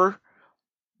was over.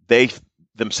 They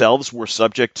themselves were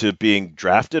subject to being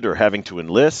drafted or having to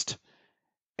enlist.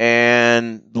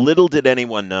 And little did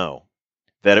anyone know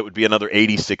that it would be another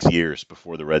 86 years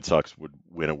before the Red Sox would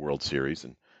win a World Series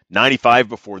and 95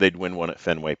 before they'd win one at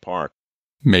Fenway Park.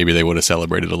 Maybe they would have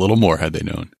celebrated a little more had they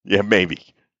known. Yeah,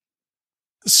 maybe.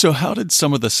 So how did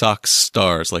some of the Sox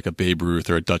stars, like a Babe Ruth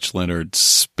or a Dutch Leonard,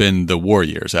 spend the war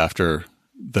years after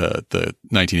the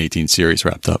 1918 series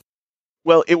wrapped up?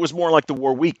 Well, it was more like the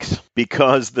war weeks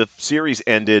because the series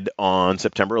ended on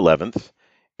September 11th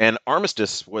and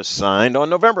armistice was signed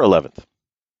on November 11th.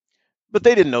 But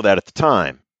they didn't know that at the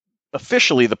time.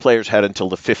 Officially, the players had until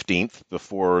the 15th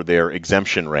before their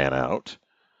exemption ran out.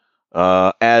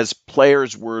 As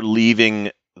players were leaving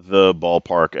the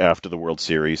ballpark after the World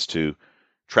Series to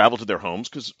travel to their homes,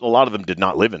 because a lot of them did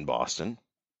not live in Boston.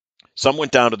 Some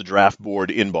went down to the draft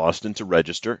board in Boston to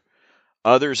register.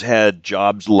 Others had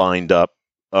jobs lined up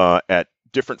at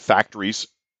different factories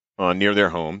near their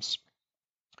homes.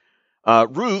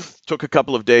 Ruth took a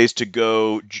couple of days to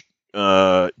go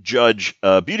judge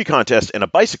a beauty contest and a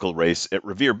bicycle race at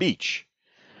Revere Beach.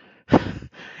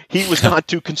 He was not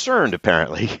too concerned,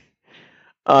 apparently.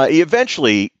 He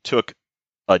eventually took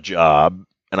a job,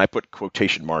 and I put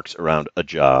quotation marks around a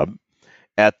job,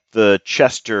 at the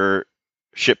Chester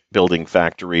shipbuilding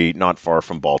factory not far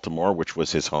from Baltimore, which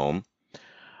was his home.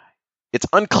 It's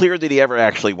unclear that he ever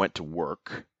actually went to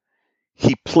work.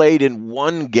 He played in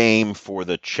one game for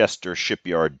the Chester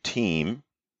shipyard team,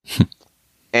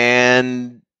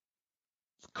 and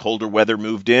colder weather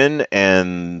moved in,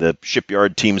 and the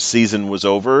shipyard team's season was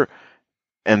over,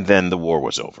 and then the war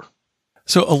was over.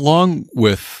 So along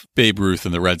with Babe Ruth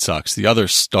and the Red Sox, the other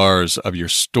stars of your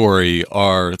story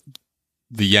are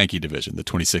the Yankee division, the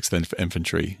 26th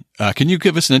Infantry. Can you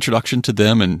give us an introduction to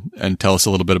them and tell us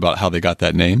a little bit about how they got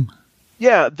that name?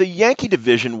 Yeah, the Yankee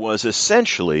division was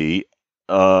essentially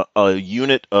a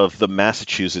unit of the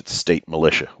Massachusetts State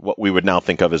Militia, what we would now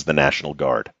think of as the National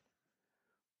Guard.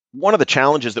 One of the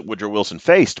challenges that Woodrow Wilson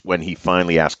faced when he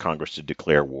finally asked Congress to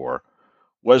declare war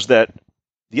was that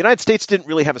the United States didn't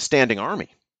really have a standing army.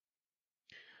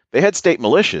 They had state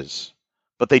militias,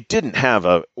 but they didn't have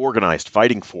an organized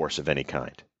fighting force of any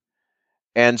kind.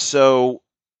 And so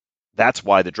that's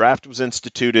why the draft was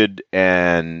instituted,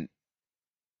 and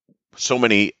so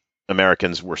many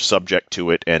Americans were subject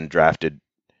to it and drafted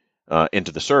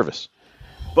into the service.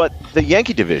 But the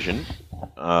Yankee division,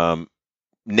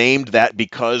 named that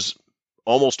because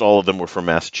almost all of them were from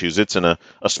Massachusetts and a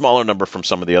smaller number from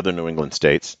some of the other New England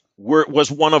states, was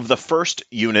one of the first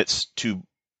units to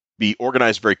be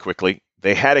organized very quickly.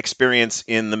 They had experience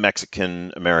in the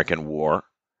Mexican-American War.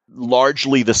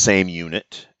 Largely the same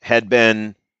unit, had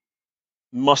been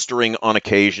mustering on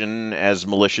occasion, as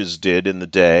militias did in the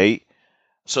day.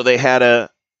 So they had a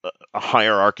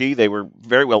hierarchy. They were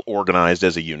very well organized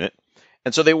as a unit.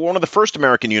 And so they were one of the first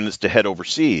American units to head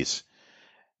overseas,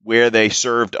 where they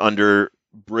served under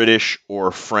British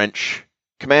or French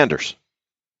commanders.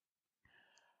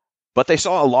 But they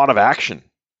saw a lot of action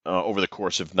over the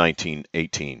course of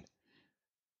 1918.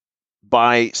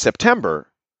 By September,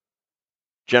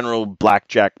 General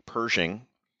Blackjack Pershing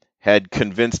had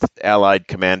convinced Allied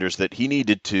commanders that he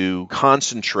needed to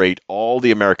concentrate all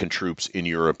the American troops in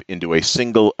Europe into a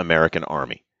single American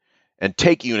army and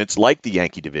take units like the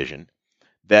Yankee Division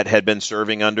that had been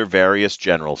serving under various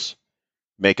generals,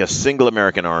 make a single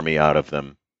American army out of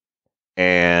them,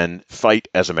 and fight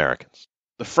as Americans.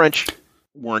 The French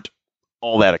weren't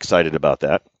all that excited about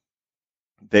that.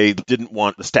 They didn't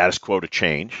want the status quo to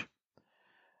change.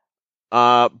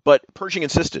 But Pershing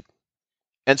insisted.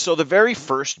 And so the very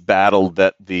first battle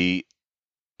that the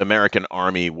American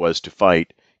army was to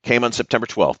fight came on September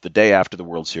 12th, the day after the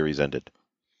World Series ended.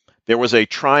 There was a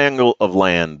triangle of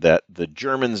land that the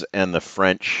Germans and the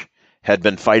French had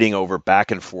been fighting over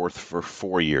back and forth for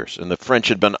 4 years, and the French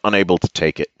had been unable to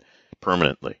take it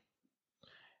permanently.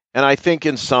 And I think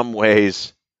in some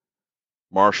ways,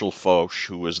 Marshal Foch,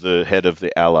 who was the head of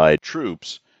the Allied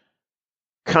troops,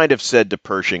 kind of said to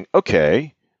Pershing,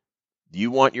 okay, you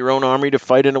want your own army to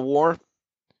fight in a war?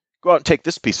 Go out and take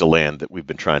this piece of land that we've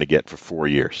been trying to get for 4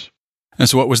 years. And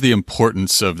so what was the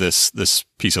importance of this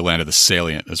piece of land, of the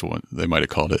salient, as what they might have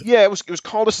called it? Yeah, it was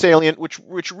called a salient,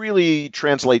 which really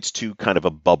translates to kind of a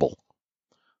bubble.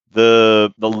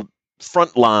 The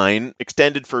front line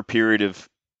extended for a period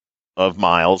of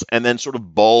miles and then sort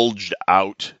of bulged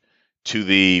out to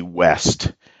the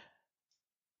west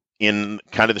in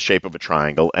kind of the shape of a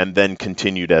triangle and then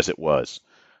continued as it was.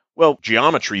 Well,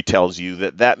 geometry tells you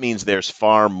that means there's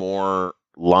far more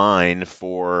line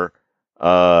for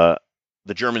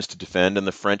the Germans to defend and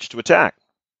the French to attack.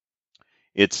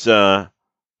 It's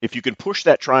if you can push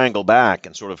that triangle back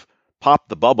and sort of pop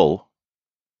the bubble,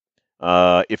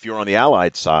 if you're on the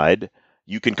Allied side,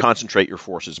 you can concentrate your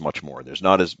forces much more. There's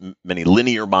not as many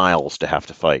linear miles to have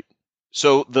to fight.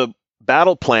 So the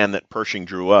battle plan that Pershing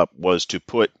drew up was to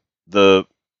put the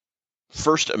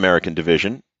 1st American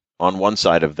Division on one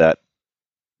side of that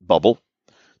bubble,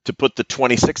 to put the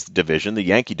 26th Division, the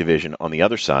Yankee Division, on the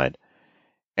other side,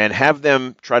 and have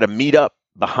them try to meet up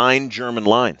behind German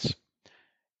lines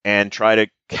and try to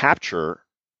capture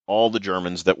all the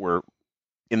Germans that were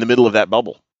in the middle of that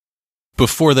bubble.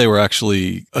 Before they were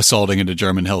actually assaulting into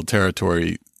German-held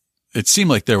territory, it seemed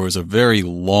like there was a very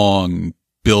long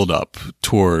build-up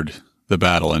toward the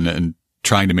battle and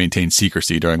trying to maintain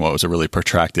secrecy during what was a really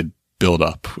protracted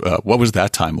build-up. What was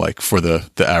that time like for the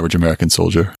average American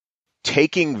soldier?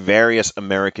 Taking various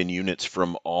American units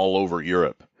from all over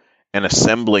Europe and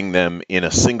assembling them in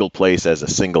a single place as a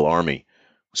single army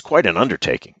was quite an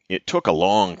undertaking. It took a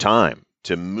long time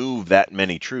to move that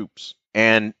many troops.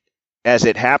 And as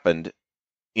it happened,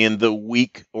 in the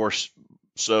week or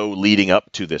so leading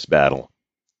up to this battle,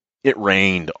 it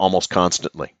rained almost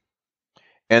constantly.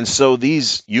 And so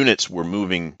these units were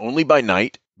moving only by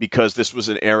night, because this was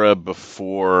an era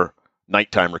before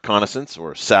nighttime reconnaissance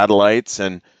or satellites,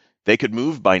 and they could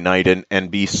move by night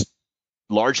and be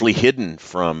largely hidden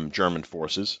from German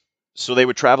forces. So they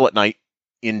would travel at night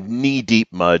in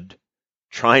knee-deep mud,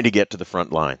 trying to get to the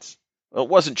front lines. Well, it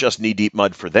wasn't just knee-deep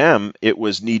mud for them, it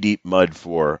was knee-deep mud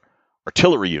for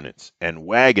artillery units and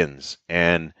wagons,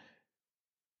 and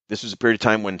this was a period of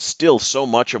time when still so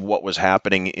much of what was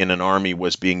happening in an army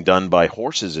was being done by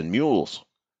horses and mules,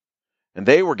 and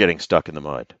they were getting stuck in the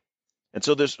mud. And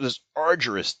so there's this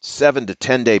arduous 7 to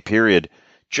 10 day period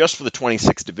just for the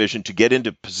 26th Division to get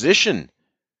into position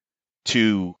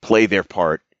to play their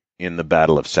part in the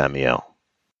Battle of Saint-Mihiel.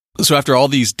 So after all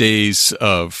these days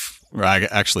of, or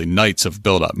actually nights of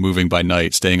buildup, moving by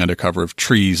night, staying under cover of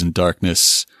trees and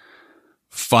darkness,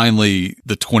 finally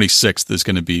the 26th is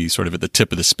going to be sort of at the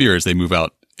tip of the spear as they move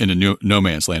out into no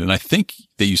man's land. And I think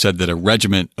that you said that a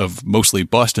regiment of mostly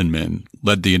Boston men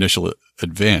led the initial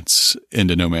advance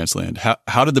into no man's land.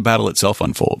 How did the battle itself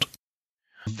unfold?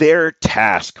 Their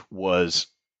task was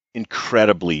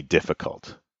incredibly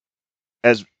difficult.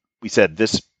 As we said,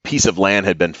 this piece of land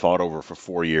had been fought over for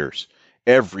 4 years.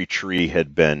 Every tree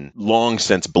had been long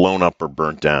since blown up or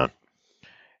burnt down.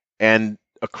 And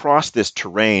across this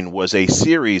terrain was a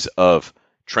series of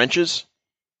trenches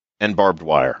and barbed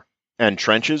wire, and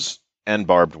trenches and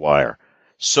barbed wire,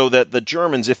 so that the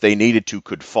Germans, if they needed to,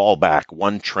 could fall back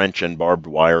one trench and barbed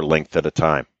wire length at a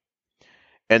time.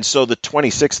 And so the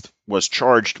 26th was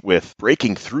charged with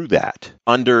breaking through that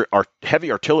under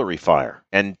heavy artillery fire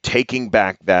and taking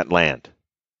back that land.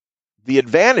 The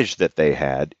advantage that they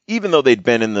had, even though they'd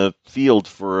been in the field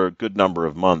for a good number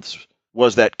of months,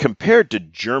 was that compared to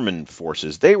German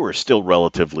forces, they were still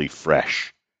relatively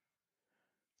fresh.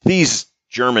 These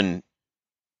German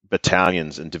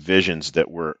battalions and divisions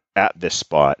that were at this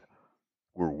spot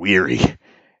were weary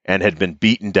and had been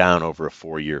beaten down over a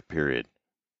 4-year period.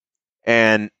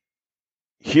 And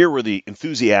here were the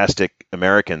enthusiastic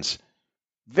Americans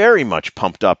very much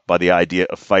pumped up by the idea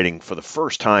of fighting for the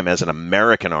first time as an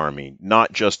American army,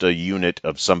 not just a unit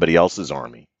of somebody else's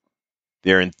army.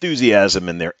 Their enthusiasm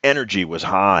and their energy was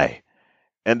high,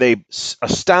 and they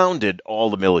astounded all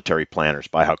the military planners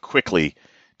by how quickly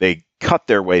they cut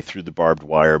their way through the barbed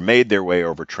wire, made their way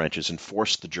over trenches, and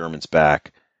forced the Germans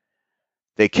back.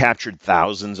 They captured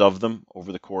thousands of them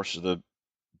over the course of the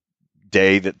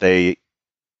day that they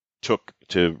took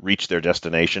to reach their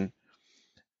destination,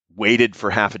 waited for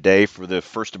half a day for the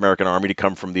first American army to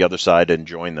come from the other side and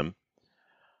join them.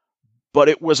 But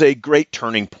it was a great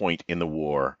turning point in the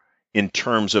war in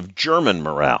terms of German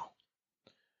morale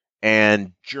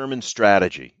and German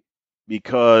strategy,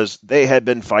 because they had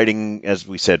been fighting, as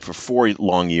we said, for 4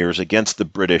 long years against the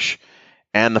British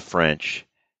and the French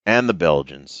and the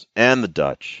Belgians and the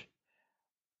Dutch.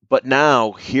 But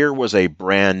now here was a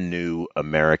brand new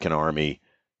American army,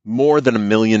 more than 1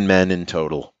 million men in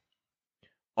total,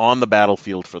 on the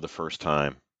battlefield for the first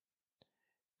time,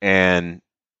 and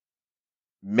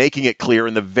making it clear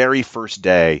in the very first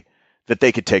day that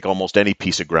they could take almost any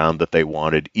piece of ground that they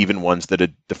wanted, even ones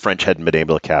that the French hadn't been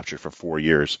able to capture for 4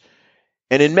 years.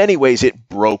 And in many ways, it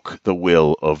broke the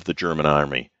will of the German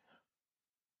army.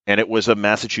 And it was a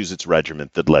Massachusetts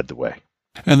regiment that led the way.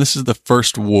 And this is the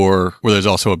first war where there's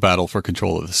also a battle for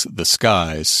control of the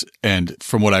skies. And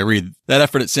from what I read, that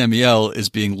effort at St. Mihiel is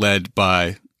being led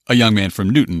by a young man from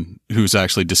Newton, who's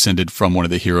actually descended from one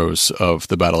of the heroes of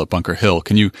the Battle at Bunker Hill.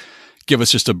 Can you give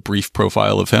us just a brief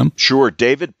profile of him? Sure.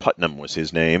 David Putnam was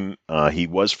his name. He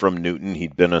was from Newton.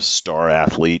 He'd been a star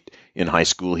athlete in high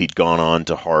school. He'd gone on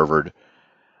to Harvard.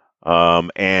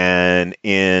 And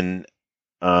in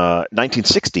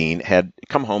 1916 had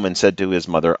come home and said to his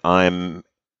mother, "I'm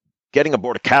getting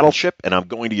aboard a cattle ship and I'm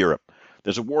going to Europe.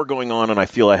 There's a war going on and I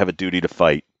feel I have a duty to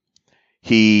fight."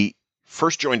 He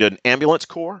first joined an ambulance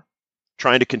corps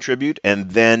trying to contribute,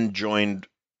 and then joined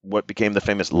what became the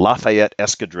famous Lafayette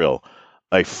Escadrille,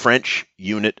 a French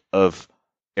unit of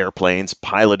airplanes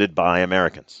piloted by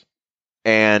Americans.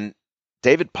 And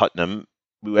David Putnam,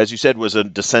 who, as you said, was a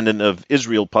descendant of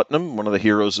Israel Putnam, one of the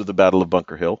heroes of the Battle of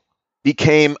Bunker Hill,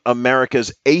 became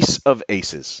America's ace of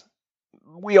aces.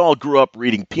 We all grew up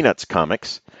reading Peanuts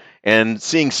comics and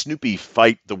seeing Snoopy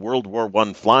fight the World War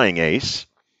I flying ace,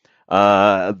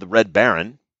 the Red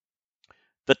Baron.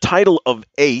 The title of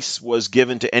ace was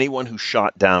given to anyone who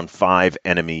shot down 5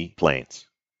 enemy planes.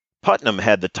 Putnam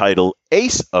had the title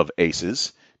Ace of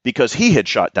Aces because he had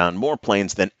shot down more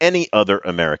planes than any other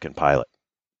American pilot.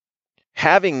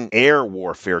 Having air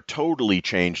warfare totally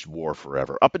changed war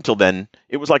forever. Up until then,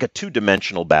 it was like a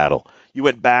 2-dimensional battle. You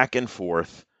went back and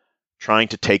forth trying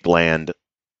to take land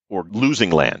or losing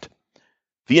land.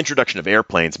 The introduction of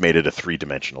airplanes made it a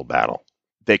 3-dimensional battle.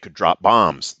 They could drop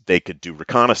bombs. They could do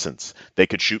reconnaissance. They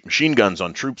could shoot machine guns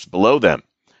on troops below them.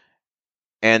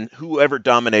 And whoever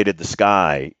dominated the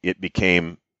sky, it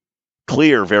became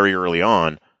clear very early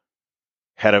on,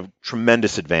 had a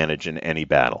tremendous advantage in any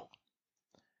battle.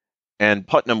 And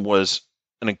Putnam was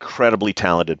an incredibly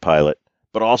talented pilot,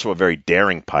 but also a very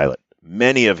daring pilot.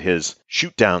 Many of his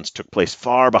shoot-downs took place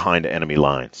far behind enemy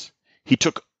lines. He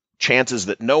took chances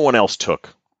that no one else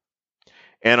took.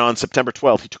 And on September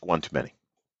 12th, he took one too many.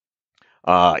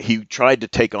 He tried to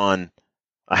take on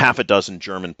a half a dozen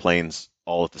German planes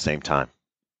all at the same time,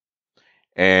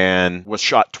 and was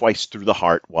shot twice through the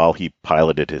heart while he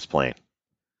piloted his plane,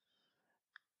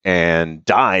 and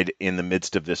died in the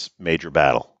midst of this major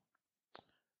battle.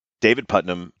 David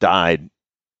Putnam died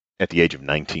at the age of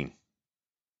 19.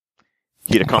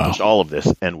 He had accomplished all of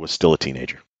this and was still a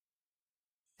teenager.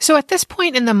 So at this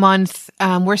point in the month,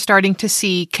 we're starting to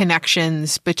see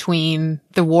connections between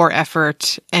the war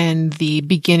effort and the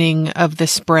beginning of the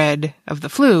spread of the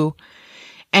flu.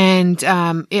 And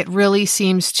it really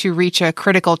seems to reach a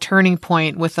critical turning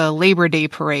point with a Labor Day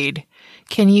parade.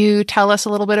 Can you tell us a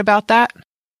little bit about that?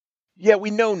 Yeah, we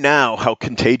know now how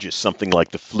contagious something like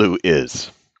the flu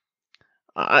is.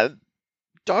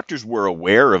 Doctors were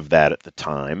aware of that at the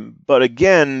time, but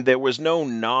again, there was no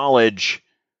knowledge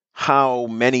how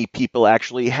many people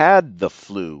actually had the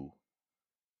flu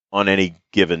on any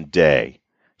given day.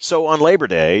 So on Labor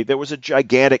Day, there was a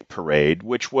gigantic parade,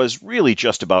 which was really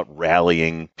just about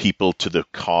rallying people to the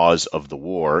cause of the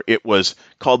war. It was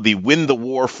called the Win the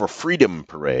War for Freedom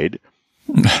Parade.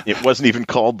 It wasn't even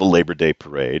called the Labor Day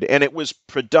Parade. And it was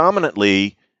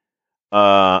predominantly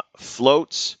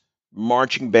floats,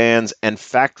 marching bands, and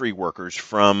factory workers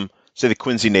from, say, the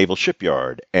Quincy Naval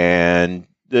Shipyard and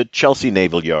the Chelsea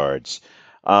Naval Yards,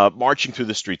 marching through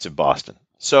the streets of Boston.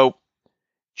 So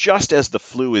just as the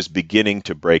flu is beginning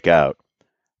to break out,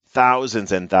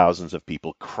 thousands and thousands of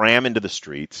people cram into the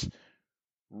streets,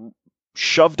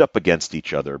 shoved up against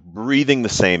each other, breathing the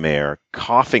same air,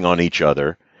 coughing on each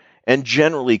other, and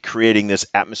generally creating this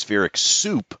atmospheric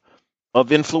soup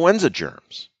of influenza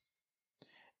germs.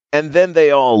 And then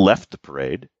they all left the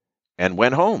parade and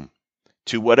went home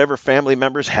to whatever family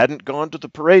members hadn't gone to the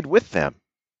parade with them.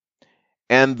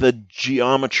 And the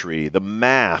geometry, the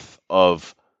math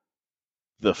of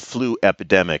the flu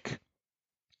epidemic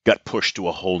got pushed to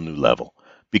a whole new level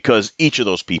because each of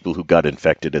those people who got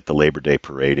infected at the Labor Day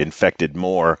parade infected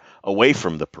more away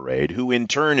from the parade, who in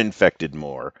turn infected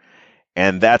more.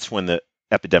 And that's when the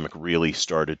epidemic really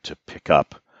started to pick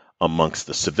up amongst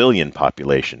the civilian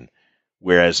population,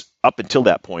 whereas up until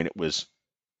that point it was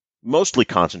mostly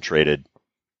concentrated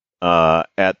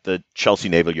at the Chelsea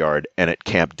Naval Yard and at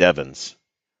Camp Devens,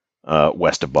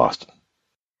 west of Boston.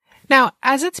 Now,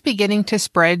 as it's beginning to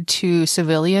spread to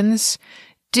civilians,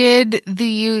 did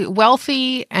the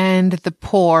wealthy and the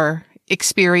poor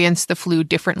experience the flu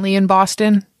differently in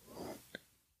Boston?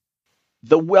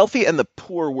 The wealthy and the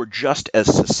poor were just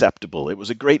as susceptible. It was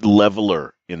a great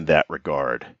leveler in that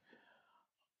regard.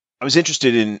 I was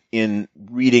interested in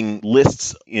reading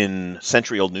lists in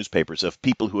century-old newspapers of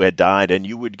people who had died, and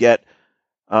you would get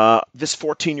this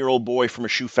 14-year-old boy from a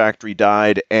shoe factory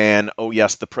died, and oh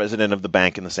yes, the president of the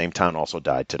bank in the same town also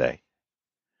died today.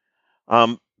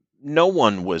 No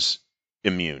one was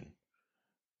immune.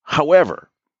 However,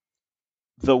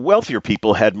 the wealthier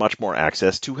people had much more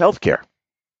access to health care.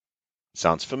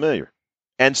 Sounds familiar.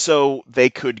 And so they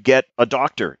could get a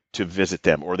doctor to visit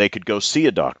them, or they could go see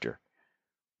a doctor.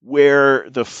 Where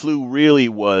the flu really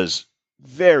was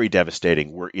very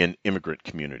devastating were in immigrant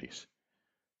communities,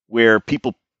 where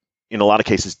people, in a lot of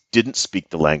cases, didn't speak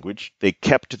the language. They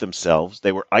kept to themselves.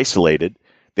 They were isolated.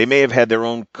 They may have had their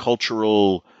own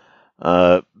cultural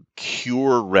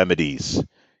cure remedies,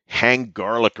 hang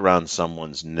garlic around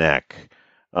someone's neck,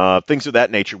 things of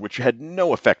that nature, which had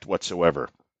no effect whatsoever.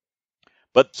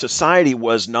 But society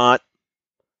was not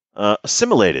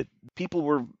assimilated. People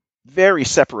were very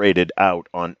separated out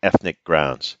on ethnic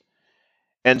grounds.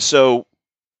 And so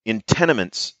in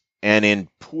tenements and in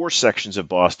poor sections of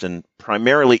Boston,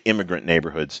 primarily immigrant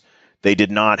neighborhoods, they did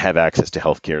not have access to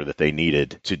health care that they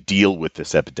needed to deal with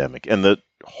this epidemic. And the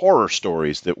horror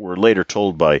stories that were later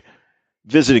told by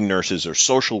visiting nurses or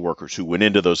social workers who went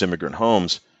into those immigrant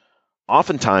homes,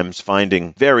 oftentimes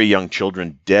finding very young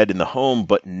children dead in the home,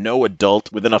 but no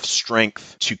adult with enough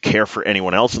strength to care for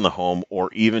anyone else in the home or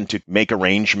even to make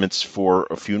arrangements for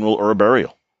a funeral or a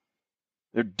burial.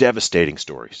 They're devastating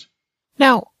stories.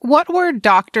 Now, what were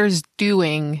doctors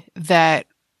doing that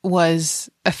was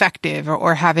effective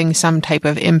or having some type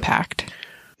of impact?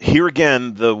 Here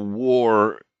again, the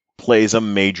war plays a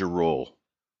major role.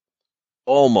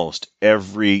 Almost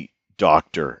every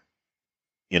doctor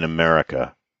in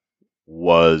America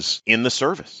was in the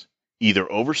service, either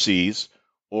overseas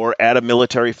or at a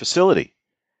military facility.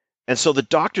 And so the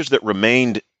doctors that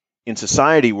remained in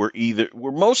society were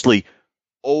mostly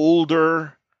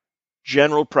older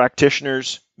general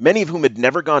practitioners, many of whom had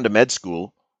never gone to med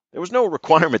school. There was no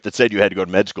requirement that said you had to go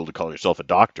to med school to call yourself a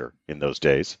doctor in those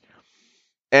days.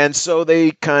 And so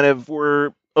they kind of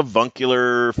were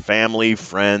avuncular family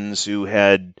friends who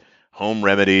had home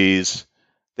remedies.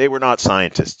 They were not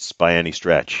scientists by any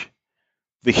stretch.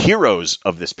 The heroes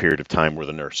of this period of time were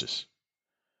the nurses.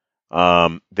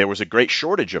 There was a great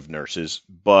shortage of nurses,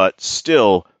 but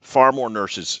still far more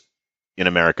nurses in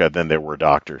America than there were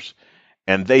doctors.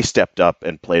 And they stepped up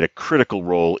and played a critical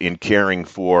role in caring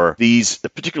for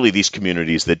particularly these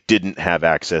communities that didn't have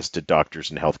access to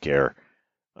doctors and healthcare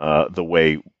the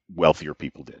way wealthier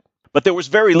people did. But there was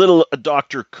very little a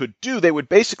doctor could do. They would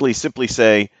basically simply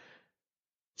say,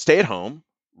 stay at home,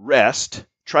 rest,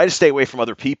 try to stay away from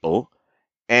other people,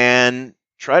 and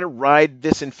try to ride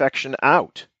this infection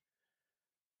out.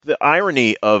 The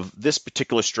irony of this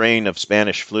particular strain of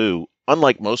Spanish flu,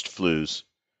 unlike most flus,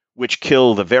 which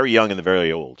kill the very young and the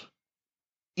very old,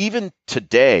 even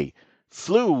today,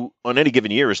 flu on any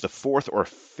given year is the fourth or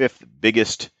fifth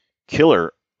biggest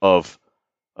killer of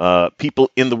people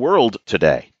in the world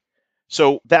today.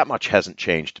 So that much hasn't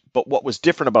changed. But what was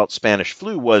different about Spanish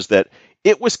flu was that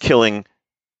It was killing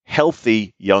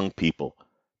healthy young people.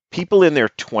 People in their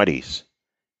 20s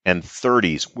and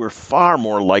 30s were far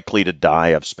more likely to die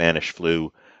of Spanish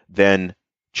flu than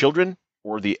children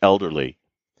or the elderly,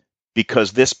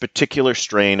 because this particular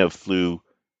strain of flu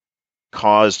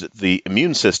caused the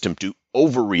immune system to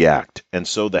overreact. And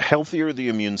so the healthier the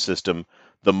immune system,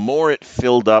 the more it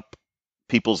filled up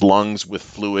people's lungs with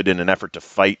fluid in an effort to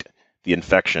fight the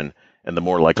infection, and the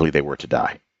more likely they were to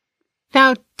die.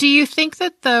 Now, do you think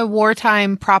that the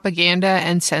wartime propaganda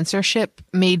and censorship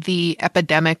made the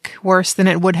epidemic worse than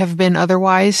it would have been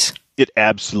otherwise? It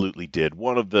absolutely did.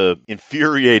 One of the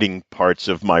infuriating parts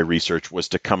of my research was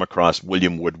to come across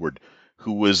William Woodward,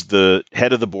 who was the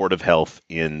head of the Board of Health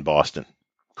in Boston,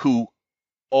 who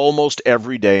almost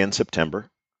every day in September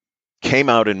came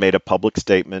out and made a public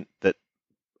statement that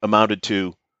amounted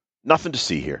to nothing to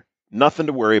see here, nothing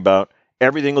to worry about,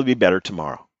 everything will be better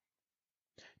tomorrow.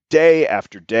 Day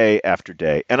after day after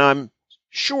day. And I'm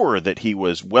sure that he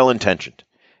was well-intentioned.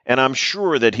 And I'm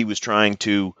sure that he was trying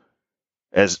to,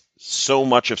 as so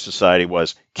much of society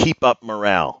was, keep up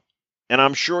morale. And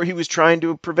I'm sure he was trying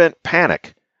to prevent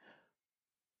panic.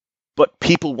 But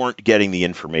people weren't getting the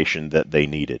information that they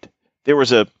needed. There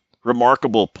was a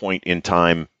remarkable point in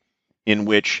time in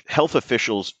which health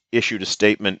officials issued a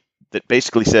statement that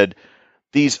basically said,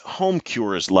 these home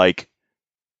cures like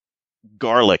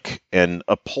garlic and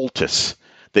a poultice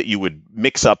that you would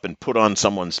mix up and put on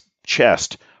someone's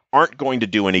chest aren't going to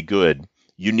do any good.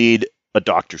 You need a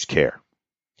doctor's care.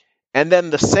 And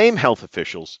then the same health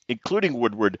officials, including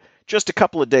Woodward, just a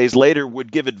couple of days later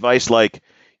would give advice like,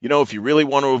 if you really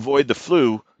want to avoid the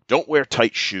flu, don't wear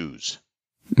tight shoes.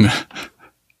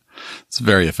 It's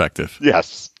very effective.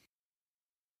 Yes.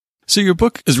 So your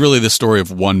book is really the story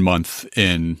of 1 month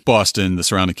in Boston, the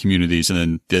surrounding communities,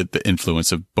 and then the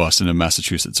influence of Boston and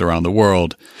Massachusetts around the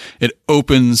world. It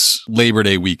opens Labor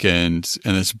Day weekend,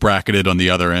 and it's bracketed on the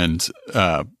other end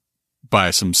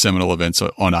by some seminal events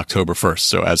on October 1st.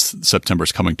 So as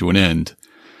September's coming to an end.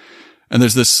 And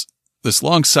there's this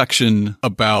long section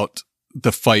about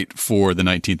the fight for the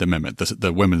 19th Amendment,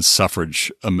 the women's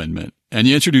suffrage amendment. And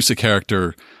you introduce a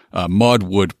character, Maud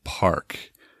Wood Park.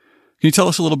 Can you tell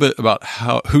us a little bit about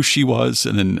who she was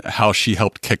and then how she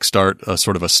helped kickstart a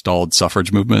sort of a stalled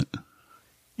suffrage movement?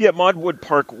 Yeah, Maud Wood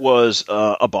Park was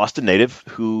a Boston native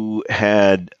who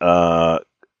had,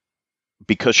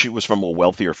 because she was from a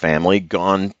wealthier family,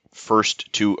 gone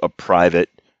first to a private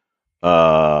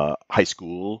high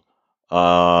school,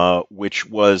 which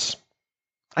was,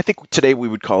 I think today we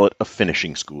would call it a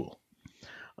finishing school.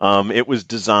 It was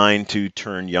designed to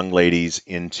turn young ladies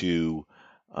into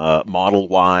model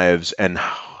wives and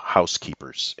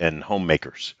housekeepers and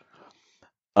homemakers,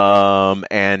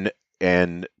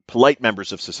 and polite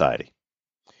members of society.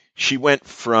 She went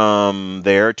from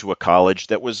there to a college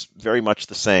that was very much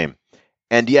the same,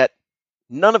 and yet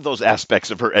none of those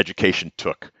aspects of her education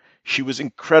took. She was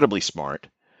incredibly smart,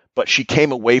 but she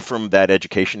came away from that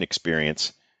education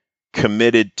experience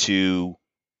committed to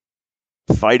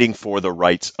fighting for the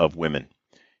rights of women.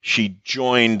 She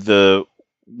joined the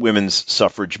women's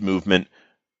suffrage movement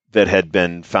that had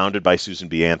been founded by Susan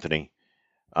B. Anthony,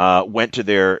 went to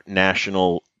their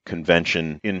national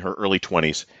convention in her early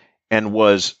 20s, and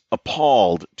was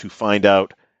appalled to find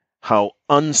out how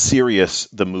unserious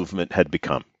the movement had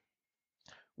become.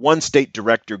 One state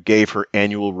director gave her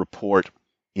annual report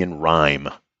in rhyme.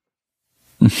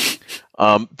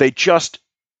 They just,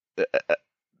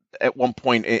 at one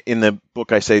point in the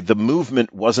book, I say the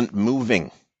movement wasn't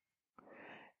moving.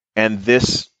 And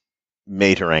this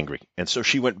made her angry. And so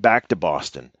she went back to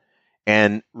Boston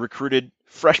and recruited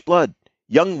fresh blood,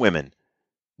 young women,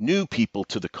 new people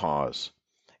to the cause,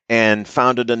 and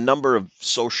founded a number of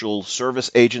social service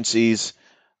agencies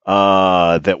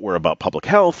that were about public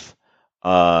health,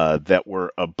 that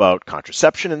were about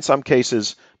contraception in some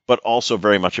cases, but also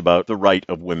very much about the right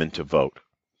of women to vote.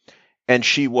 And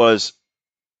she was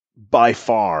by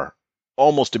far,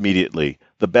 almost immediately,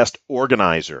 the best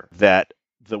organizer that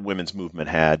the women's movement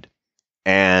had,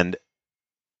 and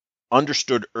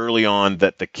understood early on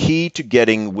that the key to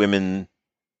getting women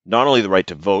not only the right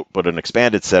to vote, but an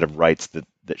expanded set of rights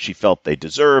that she felt they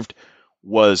deserved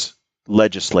was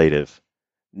legislative,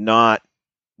 not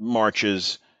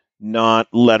marches, not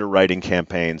letter writing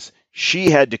campaigns. She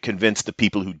had to convince the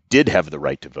people who did have the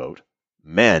right to vote,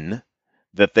 men,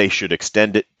 that they should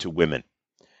extend it to women.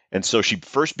 And so she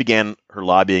first began her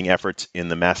lobbying efforts in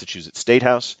the Massachusetts State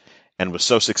House and was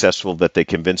so successful that they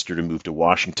convinced her to move to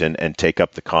Washington and take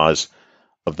up the cause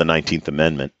of the 19th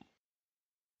Amendment.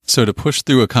 So to push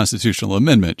through a constitutional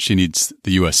amendment, she needs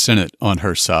the U.S. Senate on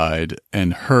her side,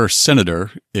 and her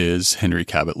senator is Henry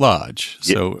Cabot Lodge.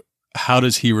 So how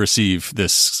does he receive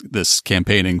this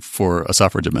campaigning for a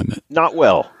suffrage amendment? Not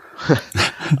well.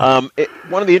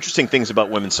 One of the interesting things about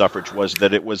women's suffrage was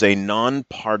that it was a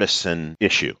nonpartisan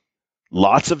issue.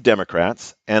 Lots of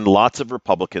Democrats and lots of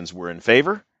Republicans were in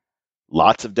favor.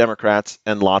 Lots of Democrats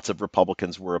and lots of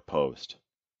Republicans were opposed.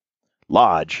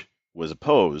 Lodge was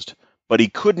opposed, but he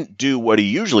couldn't do what he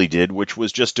usually did, which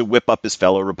was just to whip up his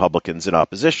fellow Republicans in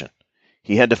opposition.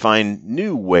 He had to find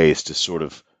new ways to sort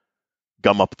of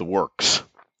gum up the works,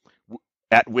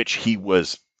 at which he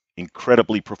was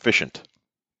incredibly proficient.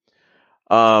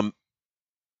 But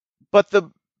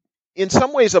in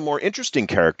some ways, a more interesting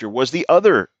character was the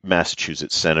other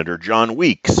Massachusetts senator, John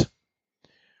Weeks,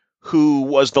 who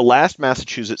was the last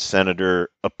Massachusetts senator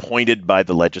appointed by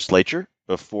the legislature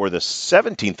before the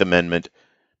 17th Amendment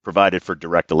provided for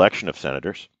direct election of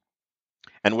senators,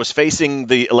 and was facing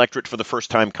the electorate for the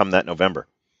first time come that November.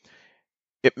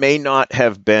 It may not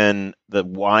have been the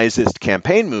wisest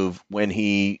campaign move when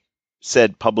he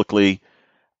said publicly,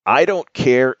 "I don't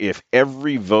care if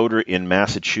every voter in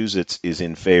Massachusetts is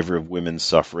in favor of women's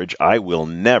suffrage. I will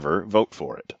never vote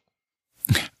for it."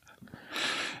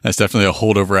 That's definitely a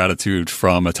holdover attitude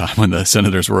from a time when the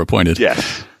senators were appointed.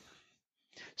 Yes.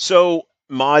 So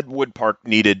Maude Wood Park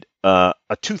needed a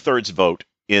 2/3 vote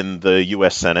in the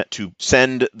U.S. Senate to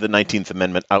send the 19th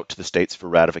Amendment out to the states for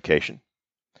ratification.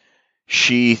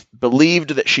 She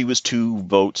believed that she was 2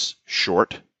 votes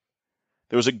short.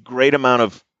 There was a great amount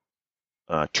of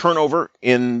turnover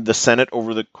in the Senate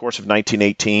over the course of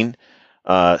 1918.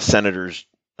 A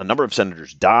number of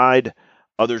senators died.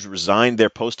 Others resigned their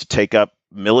post to take up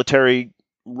military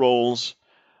roles.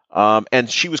 And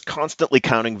she was constantly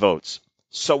counting votes.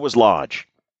 So was Lodge.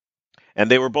 And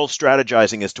they were both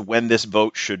strategizing as to when this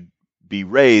vote should be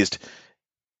raised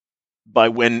by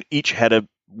when each had a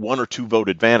 1 or 2 vote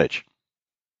advantage.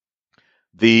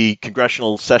 The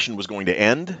congressional session was going to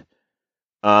end.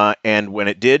 And when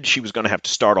it did, she was going to have to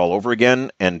start all over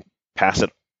again and pass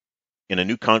it in a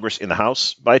new Congress in the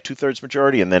House by a 2/3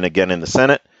 majority, and then again in the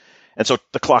Senate. And so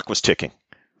the clock was ticking.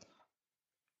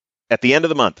 At the end of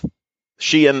the month,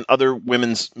 she and other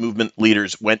women's movement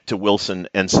leaders went to Wilson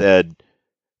and said,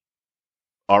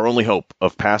 "Our only hope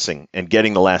of passing and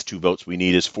getting the last 2 votes we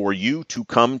need is for you to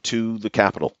come to the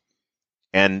Capitol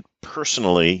and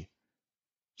personally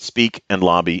speak and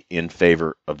lobby in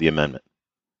favor of the amendment."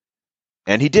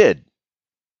 And he did.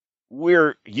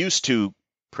 We're used to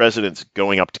presidents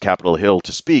going up to Capitol Hill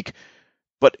to speak,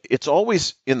 but it's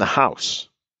always in the House.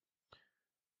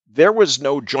 There was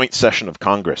no joint session of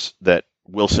Congress that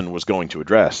Wilson was going to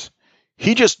address.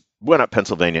 He just went up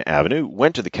Pennsylvania Avenue,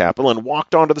 went to the Capitol, and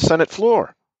walked onto the Senate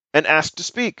floor and asked to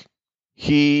speak.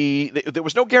 There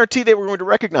was no guarantee they were going to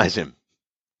recognize him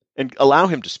and allow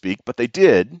him to speak, but they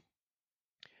did.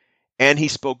 And he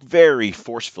spoke very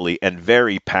forcefully and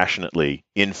very passionately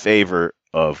in favor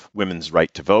of women's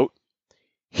right to vote.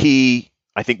 He,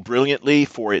 I think brilliantly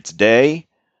for its day,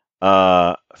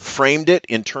 framed it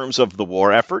in terms of the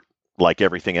war effort, like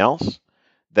everything else,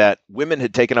 that women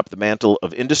had taken up the mantle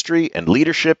of industry and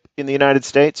leadership in the United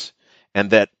States, and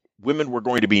that women were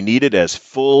going to be needed as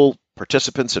full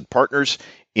participants and partners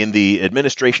in the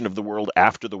administration of the world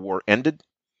after the war ended.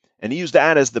 And he used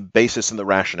that as the basis and the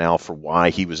rationale for why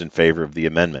he was in favor of the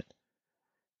amendment.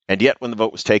 And yet, when the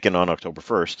vote was taken on October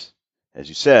 1st, as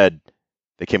you said,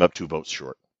 they came up 2 votes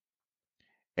short.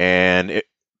 And it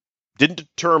didn't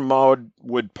deter Maude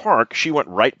Wood Park. She went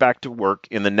right back to work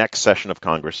in the next session of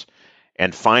Congress.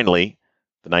 And finally,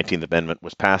 the 19th Amendment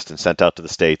was passed and sent out to the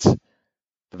states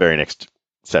the very next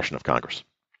session of Congress.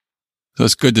 So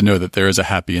it's good to know that there is a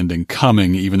happy ending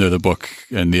coming, even though the book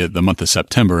and the month of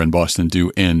September in Boston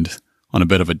do end on a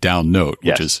bit of a down note,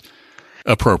 which is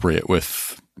appropriate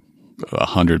with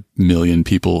 100 million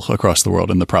people across the world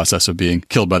in the process of being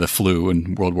killed by the flu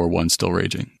and World War I still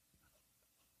raging.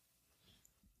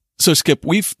 So, Skip,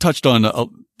 we've touched on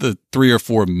the 3 or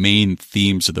 4 main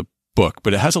themes of the book,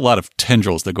 but it has a lot of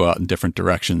tendrils that go out in different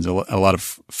directions, a lot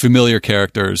of familiar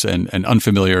characters and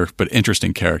unfamiliar but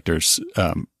interesting characters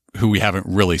who we haven't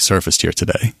really surfaced here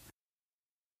today.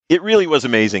 It really was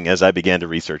amazing as I began to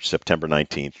research September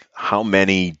 19th, how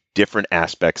many different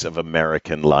aspects of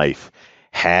American life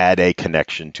had a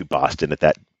connection to Boston at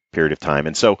that period of time.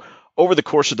 And so over the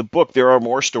course of the book, there are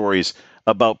more stories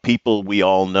about people we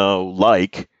all know,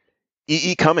 like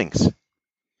E.E. Cummings,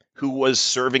 who was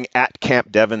serving at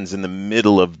Camp Devens in the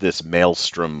middle of this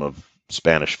maelstrom of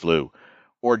Spanish flu,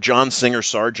 or John Singer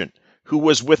Sargent, who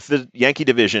was with the Yankee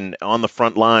division on the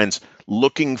front lines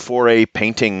looking for a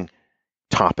painting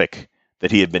topic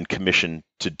that he had been commissioned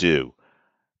to do.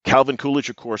 Calvin Coolidge,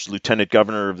 of course, lieutenant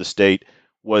governor of the state,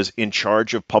 was in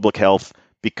charge of public health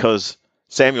because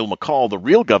Samuel McCall, the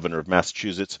real governor of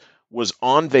Massachusetts, was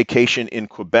on vacation in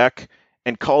Quebec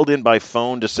and called in by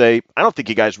phone to say, I don't think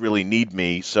you guys really need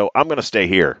me, so I'm going to stay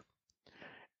here.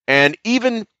 And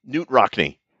even Knute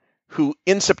Rockne, who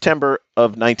in September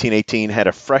of 1918 had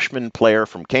a freshman player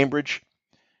from Cambridge,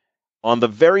 on the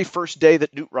very first day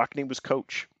that Knute Rockne was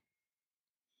coach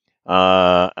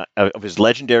of his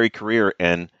legendary career,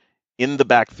 and in the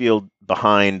backfield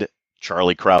behind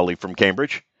Charlie Crowley from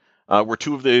Cambridge, were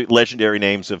two of the legendary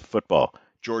names of football,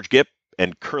 George Gipp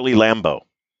and Curly Lambeau.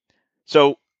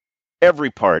 So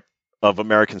every part of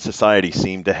American society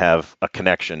seemed to have a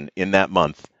connection in that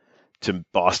month to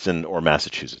Boston or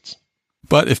Massachusetts.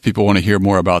 But if people want to hear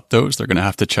more about those, they're going to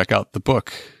have to check out the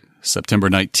book, September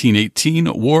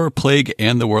 1918, War, Plague,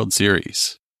 and the World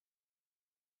Series.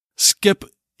 Skip,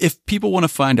 if people want to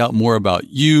find out more about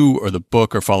you or the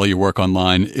book or follow your work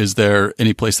online, is there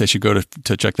any place they should go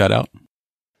to check that out?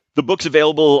 The book's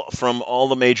available from all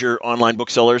the major online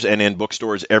booksellers and in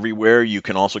bookstores everywhere. You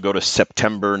can also go to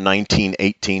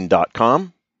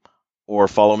September1918.com or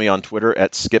follow me on Twitter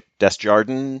at Skip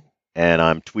Desjardins, and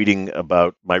I'm tweeting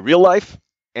about my real life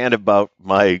and about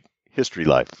my history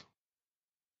life.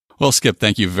 Well, Skip,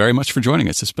 thank you very much for joining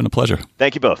us. It's been a pleasure.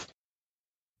 Thank you both.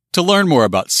 To learn more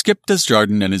about Skip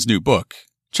Desjardins and his new book,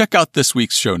 check out this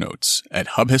week's show notes at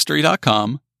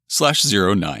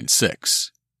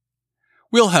hubhistory.com/096.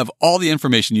 We'll have all the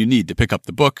information you need to pick up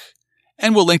the book,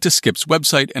 and we'll link to Skip's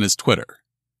website and his Twitter.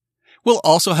 We'll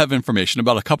also have information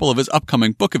about a couple of his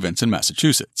upcoming book events in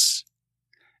Massachusetts.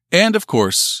 And, of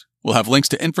course, we'll have links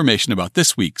to information about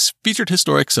this week's featured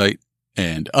historic site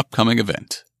and upcoming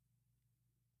event.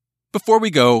 Before we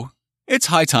go, it's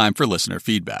high time for listener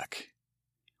feedback.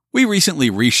 We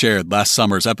recently reshared last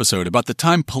summer's episode about the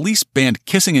time police banned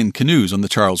kissing in canoes on the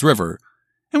Charles River,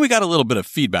 and we got a little bit of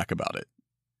feedback about it.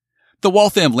 The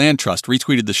Waltham Land Trust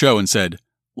retweeted the show and said,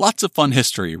 "Lots of fun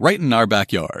history right in our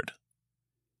backyard."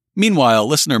 Meanwhile,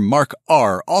 listener Mark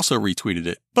R. also retweeted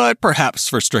it, but perhaps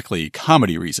for strictly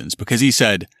comedy reasons, because he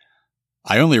said,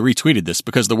 "I only retweeted this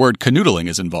because the word canoodling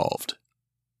is involved."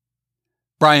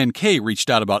 Brian K. reached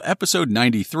out about episode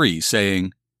 93,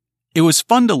 saying, "It was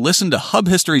fun to listen to Hub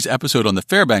History's episode on the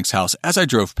Fairbanks house as I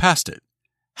drove past it.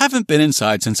 Haven't been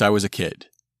inside since I was a kid."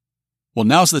 Well,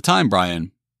 now's the time,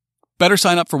 Brian. Better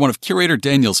sign up for one of Curator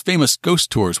Daniel's famous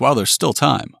ghost tours while there's still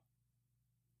time.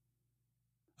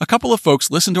 A couple of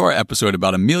folks listened to our episode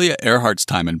about Amelia Earhart's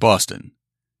time in Boston.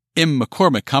 M.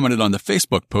 McCormick commented on the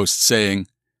Facebook post saying,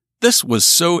 "This was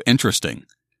so interesting,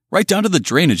 right down to the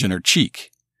drainage in her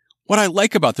cheek. What I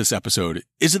like about this episode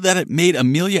is that it made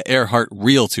Amelia Earhart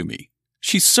real to me.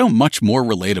 She's so much more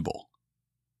relatable."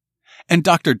 And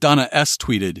Dr. Donna S.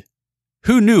 tweeted,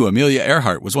 "Who knew Amelia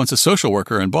Earhart was once a social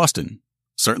worker in Boston?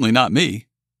 Certainly not me."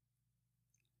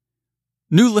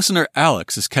 New listener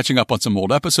Alex is catching up on some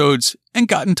old episodes and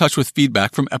got in touch with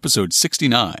feedback from episode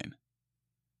 69.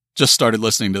 "Just started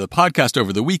listening to the podcast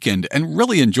over the weekend and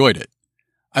really enjoyed it.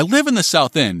 I live in the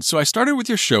South End, so I started with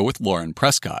your show with Lauren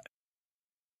Prescott.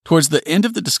 Towards the end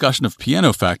of the discussion of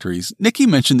piano factories, Nikki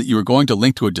mentioned that you were going to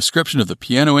link to a description of the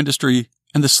piano industry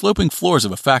and the sloping floors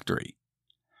of a factory.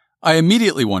 I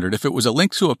immediately wondered if it was a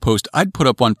link to a post I'd put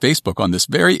up on Facebook on this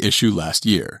very issue last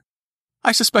year.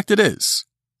 I suspect it is."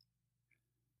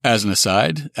 As an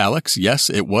aside, Alex, yes,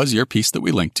 it was your piece that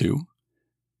we linked to.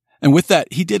 And with that,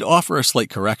 he did offer a slight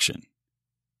correction.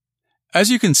 As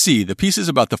you can see, the piece is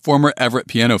about the former Everett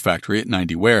Piano Factory at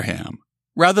 90 Wareham,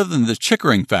 rather than the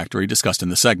Chickering factory discussed in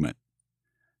the segment.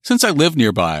 Since I live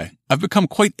nearby, I've become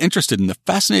quite interested in the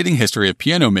fascinating history of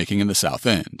piano making in the South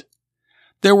End.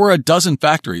 There were a dozen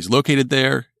factories located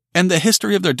there, and the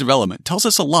history of their development tells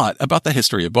us a lot about the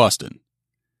history of Boston.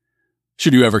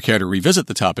 Should you ever care to revisit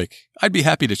the topic, I'd be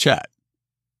happy to chat.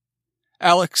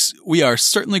 Alex, we are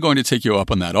certainly going to take you up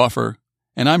on that offer,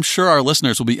 and I'm sure our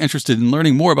listeners will be interested in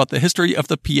learning more about the history of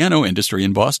the piano industry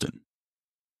in Boston.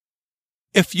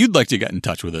 If you'd like to get in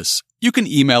touch with us, you can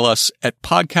email us at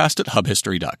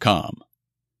podcast@hubhistory.com.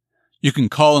 You can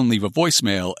call and leave a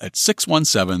voicemail at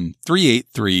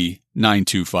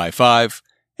 617-383-9255,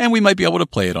 and we might be able to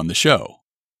play it on the show.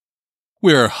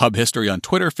 We're Hub History on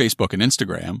Twitter, Facebook, and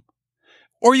Instagram.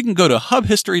 Or you can go to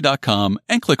hubhistory.com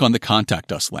and click on the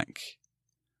Contact Us link.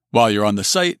 While you're on the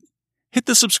site, hit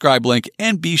the subscribe link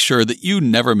and be sure that you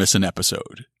never miss an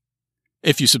episode.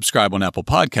 If you subscribe on Apple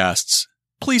Podcasts,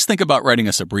 please think about writing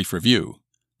us a brief review.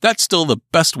 That's still the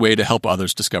best way to help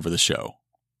others discover the show.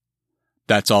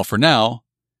 That's all for now.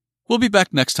 We'll be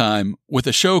back next time with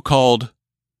a show called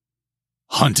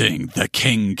Hunting the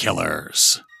King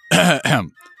Killers.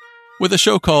 With a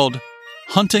show called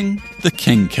Hunting the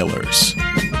King Killers.